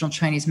traditional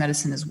Chinese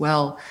medicine as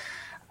well,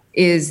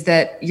 is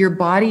that your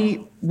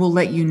body will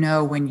let you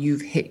know when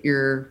you've hit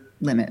your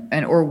limit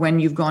or when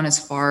you've gone as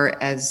far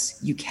as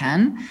you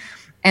can.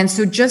 And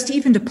so just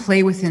even to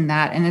play within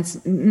that, and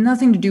it's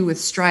nothing to do with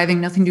striving,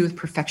 nothing to do with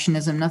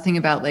perfectionism, nothing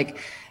about like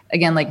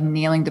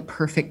nailing the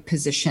perfect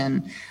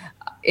position.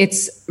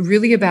 It's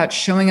really about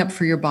showing up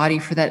for your body,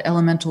 for that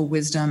elemental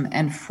wisdom,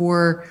 and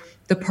for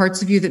the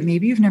parts of you that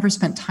maybe you've never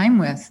spent time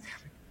with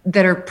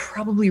that are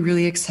probably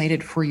really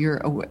excited for your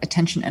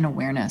attention and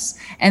awareness.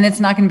 And it's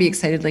not going to be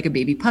excited like a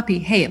baby puppy.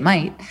 Hey, it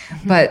might,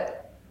 but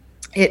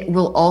it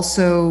will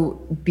also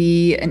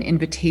be an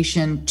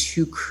invitation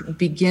to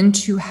begin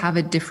to have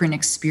a different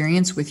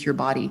experience with your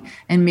body,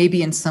 and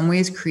maybe in some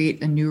ways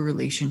create a new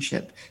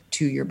relationship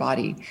to your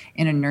body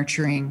in a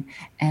nurturing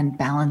and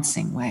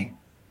balancing way.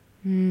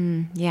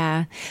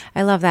 Yeah,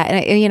 I love that.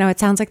 And, it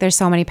sounds like there's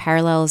so many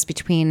parallels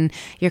between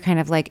your kind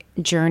of like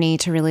journey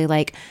to really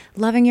like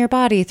loving your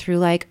body through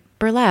like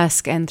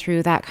burlesque and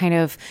through that kind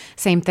of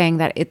same thing,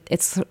 that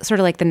it's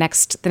sort of like the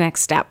next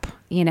step,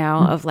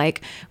 of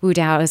like Wu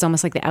Dao is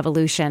almost like the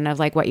evolution of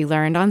like what you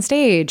learned on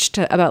stage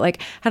about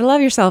like how to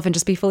love yourself and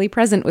just be fully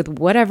present with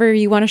whatever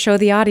you want to show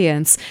the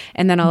audience.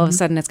 And then all of a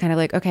sudden it's kind of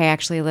like, okay,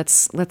 actually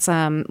let's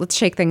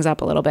shake things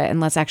up a little bit and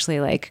let's actually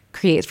like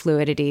create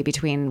fluidity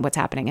between what's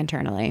happening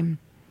internally.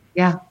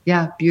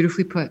 Yeah.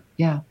 Beautifully put.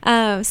 Yeah.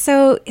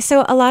 So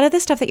a lot of the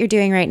stuff that you're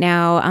doing right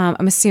now,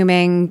 I'm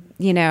assuming,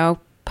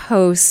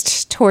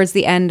 post towards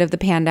the end of the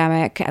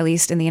pandemic, at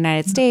least in the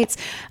United States,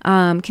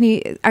 are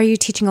you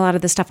teaching a lot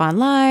of this stuff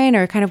online,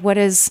 or kind of what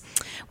is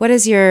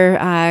your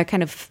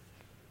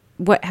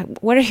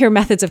what are your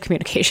methods of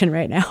communication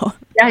right now?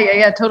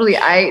 Yeah, totally.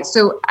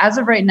 So as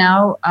of right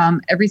now,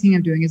 everything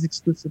I'm doing is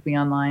exclusively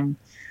online.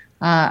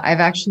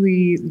 I've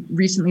actually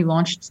recently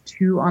launched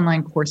 2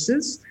 online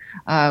courses.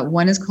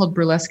 One is called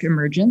Burlesque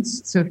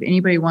Emergence. So if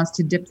anybody wants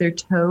to dip their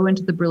toe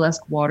into the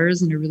burlesque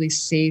waters in a really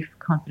safe,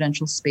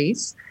 confidential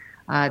space,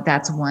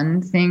 that's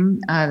one thing.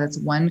 That's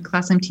one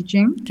class I'm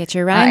teaching. Get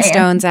your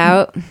rhinestones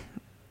out.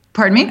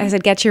 Pardon me? I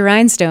said, get your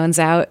rhinestones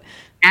out.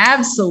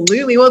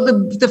 Absolutely. Well,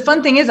 the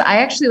fun thing is I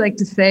actually like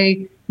to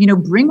say,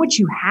 bring what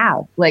you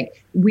have.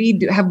 Like we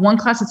have one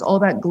class that's all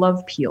about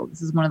glove peel.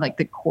 This is one of like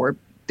the core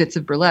bits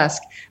of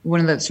burlesque,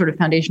 one of the sort of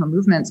foundational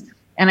movements.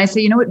 And I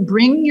say,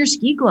 bring your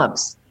ski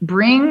gloves,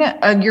 bring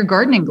your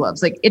gardening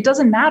gloves. Like it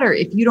doesn't matter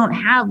if you don't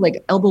have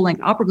like elbow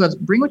length opera gloves,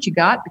 bring what you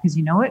got, because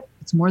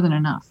it's more than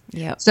enough.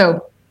 Yeah.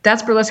 So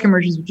that's Burlesque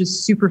Emergence, which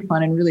is super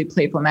fun and really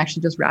playful. I'm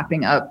actually just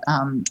wrapping up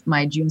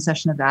my June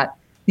session of that.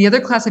 The other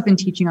class I've been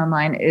teaching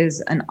online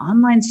is an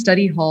online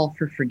study hall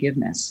for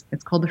forgiveness.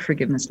 It's called the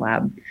Forgiveness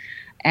Lab.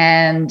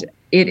 And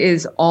it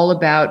is all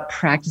about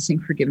practicing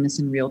forgiveness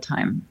in real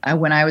time.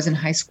 When I was in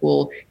high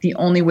school, the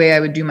only way I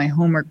would do my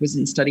homework was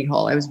in study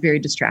hall. I was very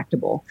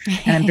distractible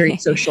and I'm very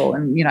social.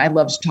 And, I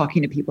loved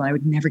talking to people and I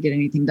would never get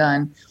anything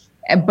done.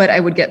 But I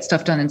would get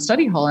stuff done in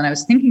study hall. And I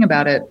was thinking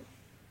about it.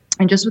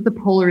 And just with the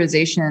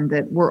polarization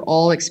that we're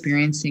all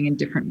experiencing in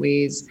different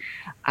ways,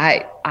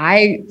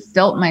 I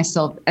felt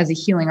myself as a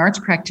healing arts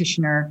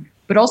practitioner,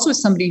 but also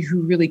as somebody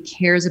who really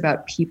cares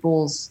about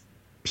people's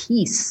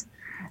peace,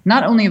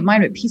 not only of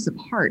mind, but peace of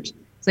heart.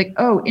 It's like,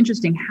 oh,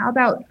 interesting. How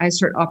about I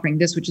start offering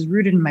this, which is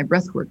rooted in my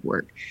breathwork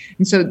work.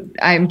 And so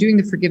I'm doing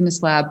the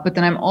Forgiveness Lab, but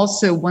then I'm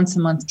also once a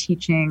month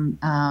teaching.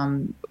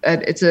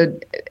 It's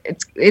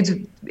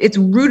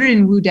rooted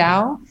in Wu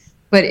Dao,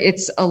 but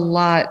it's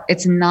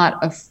not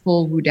a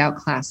full Wu Dao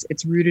class.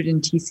 It's rooted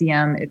in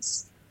TCM.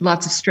 It's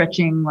lots of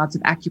stretching, lots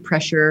of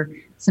acupressure.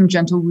 some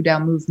gentle Wu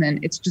Dao movement.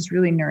 It's just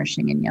really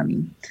nourishing and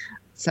yummy.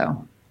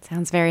 So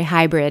sounds very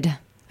hybrid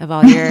of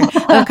all your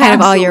of kind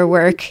of all your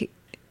work.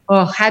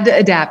 Oh, had to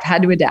adapt.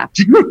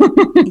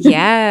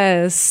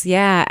 Yes.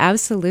 Yeah,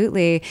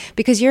 absolutely.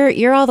 Because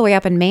you're all the way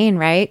up in Maine,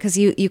 right? Because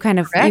you kind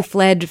of Correct. you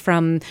fled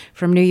from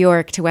New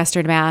York to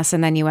Western Mass,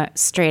 and then you went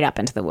straight up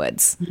into the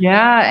woods.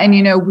 Yeah. And,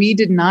 we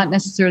did not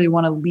necessarily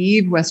want to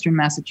leave Western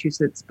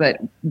Massachusetts, but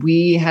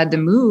we had to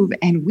move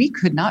and we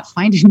could not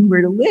find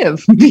anywhere to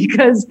live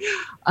because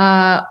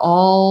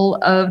all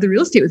of the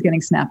real estate was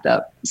getting snapped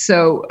up.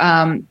 So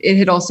it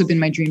had also been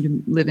my dream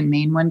to live in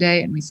Maine one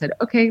day. And we said,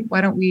 okay,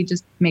 why don't we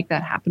just make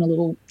that happen a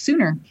little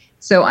sooner?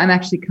 So I'm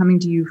actually coming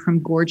to you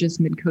from gorgeous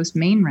Mid-Coast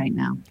Maine right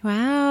now.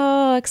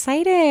 Wow,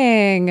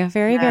 exciting.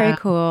 Very, very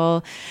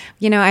cool.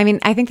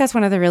 I think that's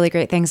one of the really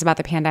great things about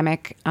the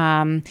pandemic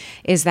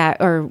is that,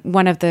 or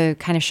one of the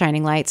kind of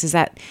shining lights is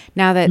that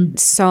now that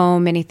so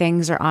many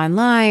things are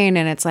online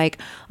and it's like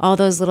all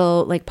those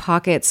little like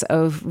pockets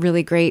of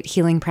really great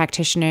healing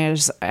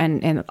practitioners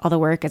and all the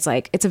work, it's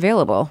like, it's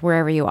available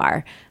wherever you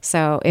are.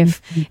 So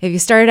if you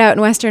started out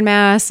in Western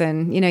Mass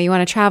and, you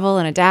want to travel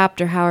and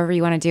adapt or however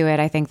you want to do it,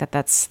 I think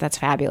that's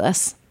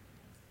fabulous.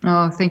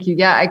 Oh, thank you.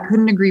 Yeah, I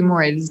couldn't agree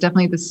more. It is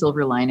definitely the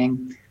silver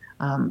lining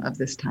of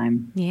this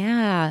time.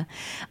 Yeah.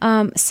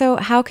 So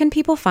how can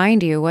people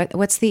find you?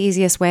 What's the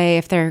easiest way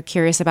if they're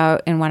curious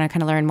about and want to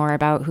kind of learn more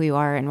about who you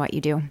are and what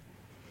you do?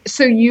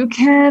 So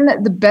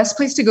the best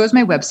place to go is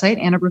my website,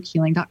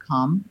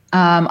 annabrookehealing.com.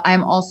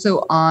 I'm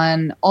also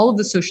on all of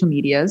the social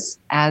medias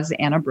as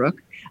Anna Brooke,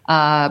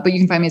 but you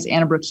can find me as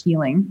Anna Brooke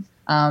Healing.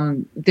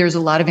 There's a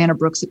lot of Anna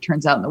Brookes, it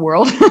turns out, in the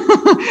world.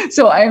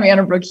 So I'm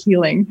Anna Brooke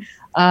Healing.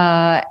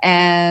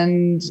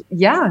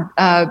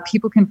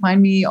 People can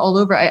find me all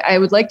over. I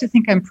would like to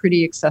think I'm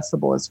pretty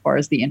accessible as far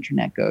as the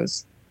internet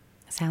goes.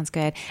 Sounds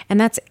good.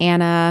 And that's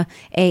Anna,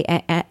 ANNABROOKE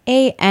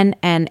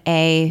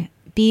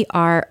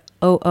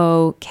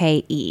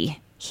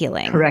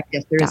Healing. Correct.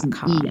 Yes, there is an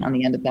E on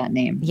the end of that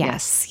name.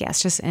 Yes.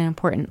 Just an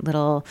important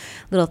little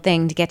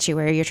thing to get you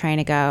where you're trying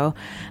to go.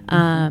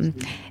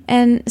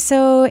 And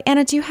so,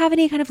 Anna, do you have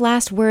any kind of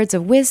last words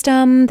of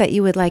wisdom that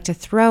you would like to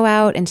throw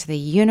out into the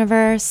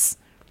universe?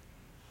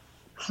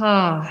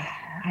 I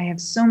have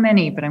so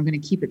many, but I'm going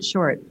to keep it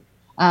short.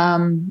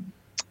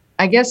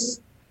 I guess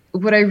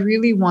what I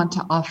really want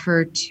to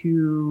offer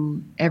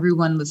to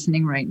everyone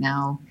listening right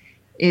now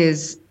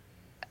is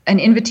an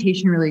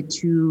invitation really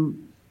to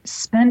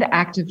spend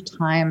active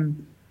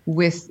time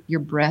with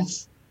your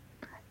breath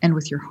and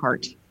with your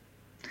heart.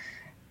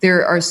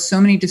 There are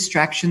so many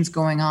distractions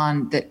going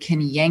on that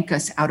can yank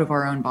us out of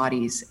our own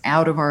bodies,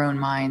 out of our own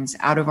minds,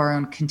 out of our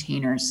own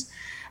containers.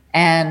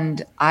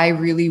 And I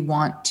really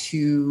want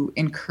to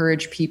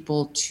encourage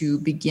people to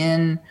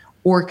begin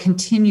or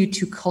continue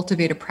to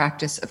cultivate a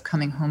practice of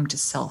coming home to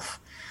self,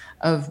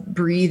 of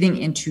breathing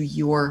into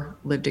your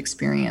lived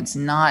experience,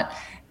 not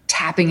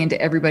tapping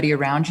into everybody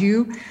around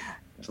you,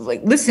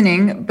 like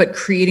listening, but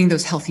creating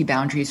those healthy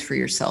boundaries for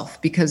yourself,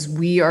 because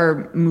we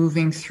are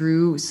moving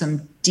through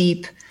some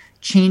deep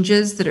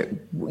changes that are,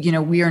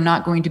 we are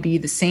not going to be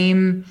the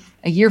same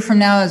a year from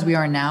now as we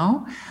are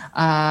now.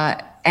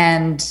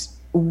 And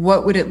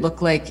what would it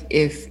look like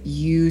if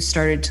you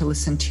started to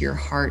listen to your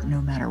heart no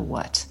matter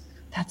what?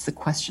 That's the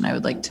question I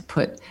would like to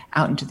put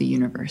out into the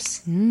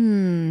universe.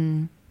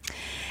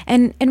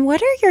 And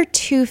what are your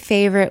two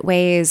favorite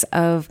ways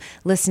of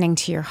listening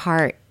to your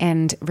heart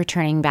and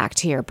returning back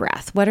to your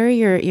breath? What are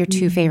your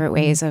two favorite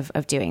ways of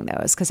doing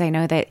those? Because I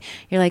know that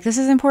you're like, this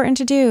is important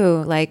to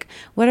do. Like,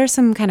 what are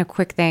some kind of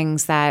quick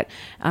things that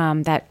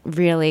that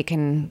really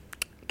can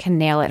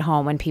nail it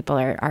home when people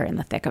are in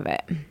the thick of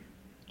it?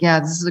 Yeah,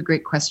 this is a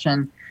great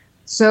question.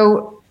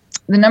 So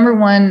the number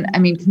one,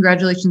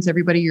 congratulations,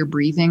 everybody, you're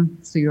breathing.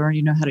 So you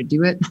already know how to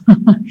do it.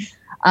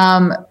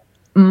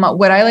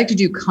 What I like to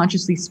do,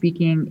 consciously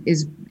speaking,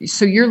 is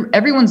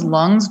everyone's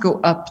lungs go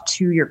up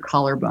to your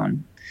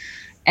collarbone.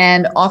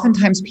 And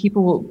oftentimes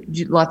people will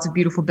do lots of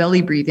beautiful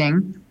belly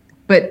breathing,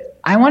 but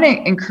I want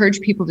to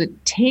encourage people to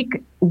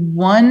take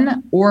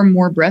one or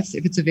more breaths,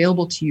 if it's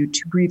available to you,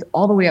 to breathe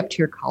all the way up to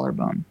your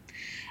collarbone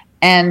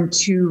and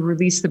to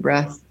release the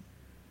breath.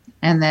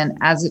 And then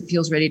as it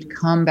feels ready to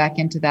come back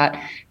into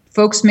that,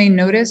 folks may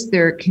notice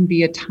there can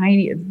be a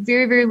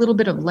very, very little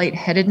bit of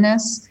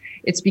lightheadedness.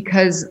 It's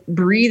because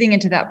breathing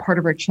into that part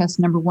of our chest,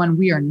 number one,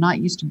 we are not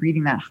used to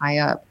breathing that high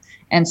up.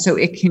 And so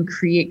it can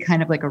create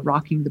kind of like a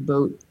rocking the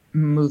boat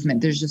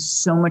movement. There's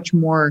just so much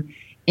more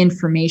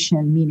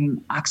information,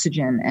 meaning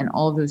oxygen and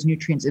all of those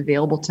nutrients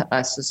available to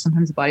us. So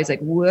sometimes the body's like,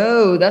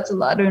 whoa, that's a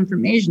lot of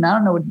information. I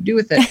don't know what to do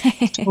with it.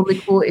 It's totally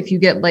cool. If you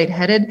get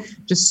lightheaded,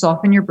 just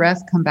soften your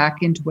breath, come back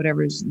into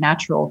whatever's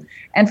natural.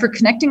 And for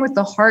connecting with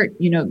the heart,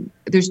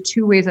 there's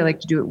two ways I like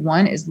to do it.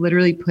 One is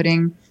literally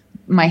putting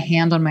my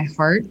hand on my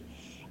heart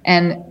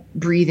and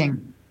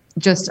breathing,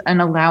 and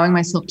allowing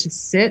myself to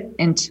sit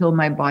until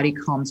my body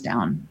calms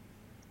down.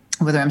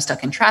 Whether I'm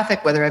stuck in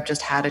traffic, whether I've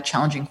just had a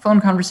challenging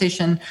phone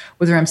conversation,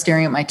 whether I'm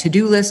staring at my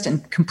to-do list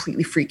and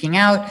completely freaking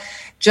out,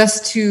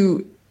 just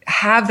to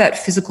have that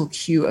physical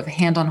cue of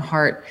hand on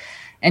heart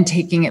and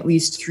taking at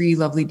least 3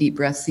 lovely deep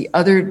breaths. The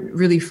other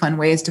really fun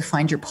way is to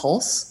find your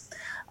pulse,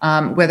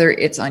 whether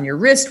it's on your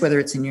wrist, whether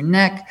it's in your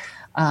neck,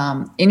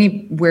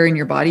 anywhere in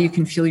your body, you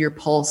can feel your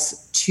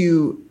pulse,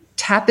 to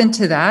tap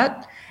into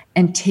that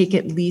and take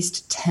at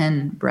least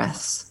 10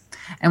 breaths.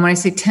 And when I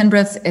say 10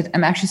 breaths,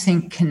 I'm actually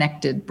saying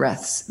connected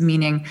breaths,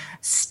 meaning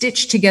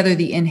stitch together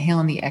the inhale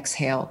and the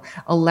exhale.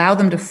 Allow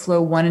them to flow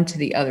one into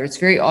the other. It's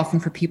very often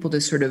for people to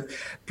sort of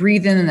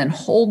breathe in and then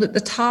hold at the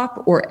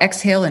top, or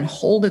exhale and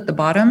hold at the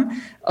bottom.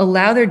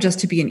 Allow there just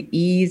to be an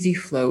easy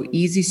flow,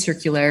 easy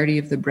circularity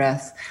of the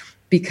breath,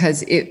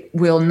 because it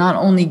will not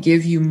only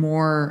give you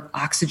more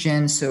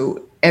oxygen,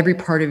 so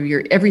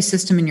every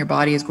system in your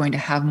body is going to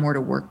have more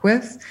to work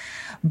with,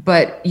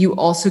 but you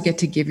also get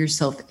to give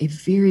yourself a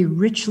very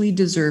richly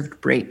deserved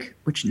break,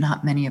 which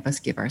not many of us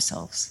give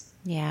ourselves.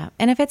 Yeah.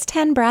 And if it's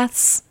 10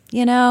 breaths,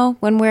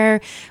 when we're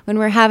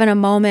having a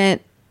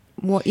moment,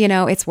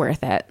 it's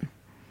worth it.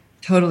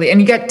 Totally. And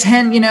you got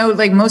 10,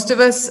 like most of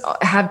us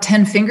have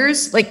 10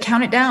 fingers, like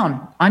count it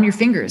down on your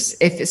fingers.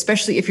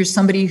 Especially if you're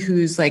somebody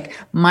whose like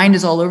mind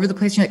is all over the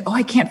place, you're like, oh,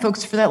 I can't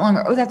focus for that long,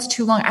 or, oh, that's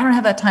too long, I don't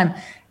have that time.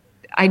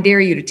 I dare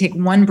you to take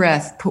one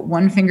breath, put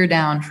one finger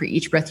down for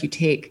each breath you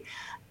take,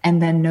 and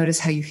then notice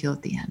how you feel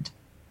at the end.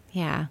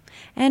 Yeah.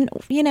 And,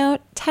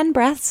 10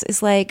 breaths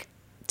is like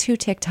 2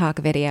 TikTok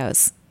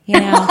videos,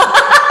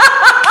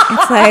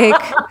 It's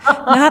like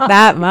not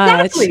that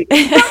much. Exactly.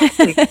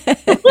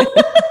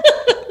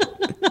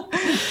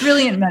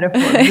 Brilliant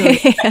metaphor.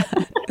 Brilliant. Yeah.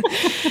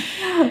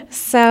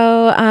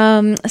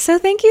 So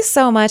thank you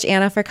so much,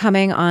 Anna, for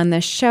coming on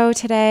the show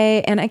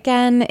today. And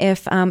again,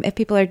 if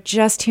people are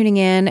just tuning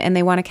in and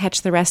they want to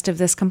catch the rest of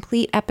this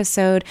complete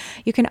episode,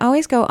 you can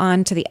always go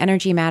on to the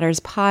Energy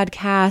Matters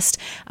podcast,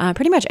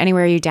 pretty much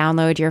anywhere you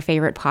download your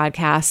favorite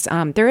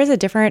podcast. There is a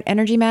different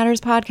Energy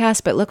Matters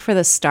podcast, but look for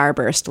the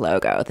Starburst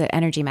logo, the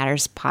Energy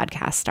Matters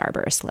podcast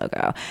Starburst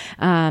logo.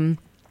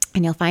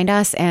 And you'll find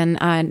us, and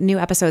new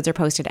episodes are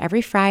posted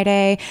every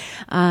Friday.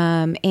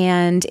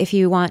 And if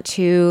you want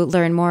to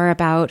learn more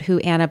about who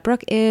Anna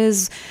Brooke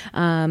is,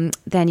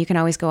 then you can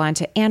always go on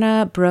to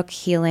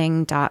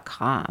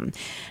annabrookehealing.com.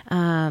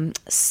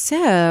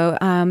 So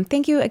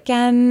thank you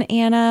again,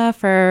 Anna,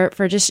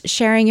 for just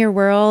sharing your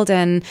world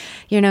and,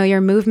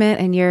 your movement,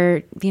 and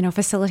your,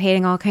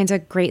 facilitating all kinds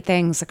of great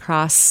things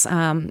across,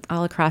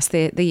 all across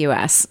the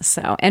U.S.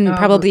 So, and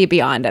probably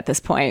beyond at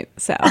this point.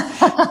 So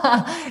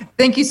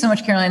thank you so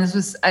much, Caroline. This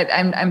was,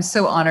 I'm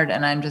so honored,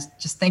 and I'm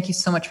just thank you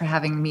so much for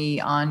having me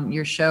on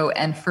your show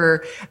and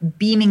for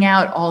beaming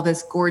out all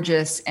this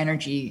gorgeous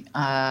energy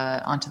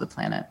onto the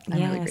planet. I'm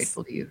really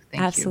grateful to you.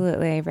 Thank you.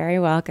 Absolutely. Very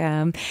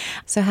welcome.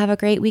 So have a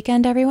great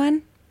weekend,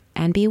 everyone,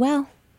 and be well.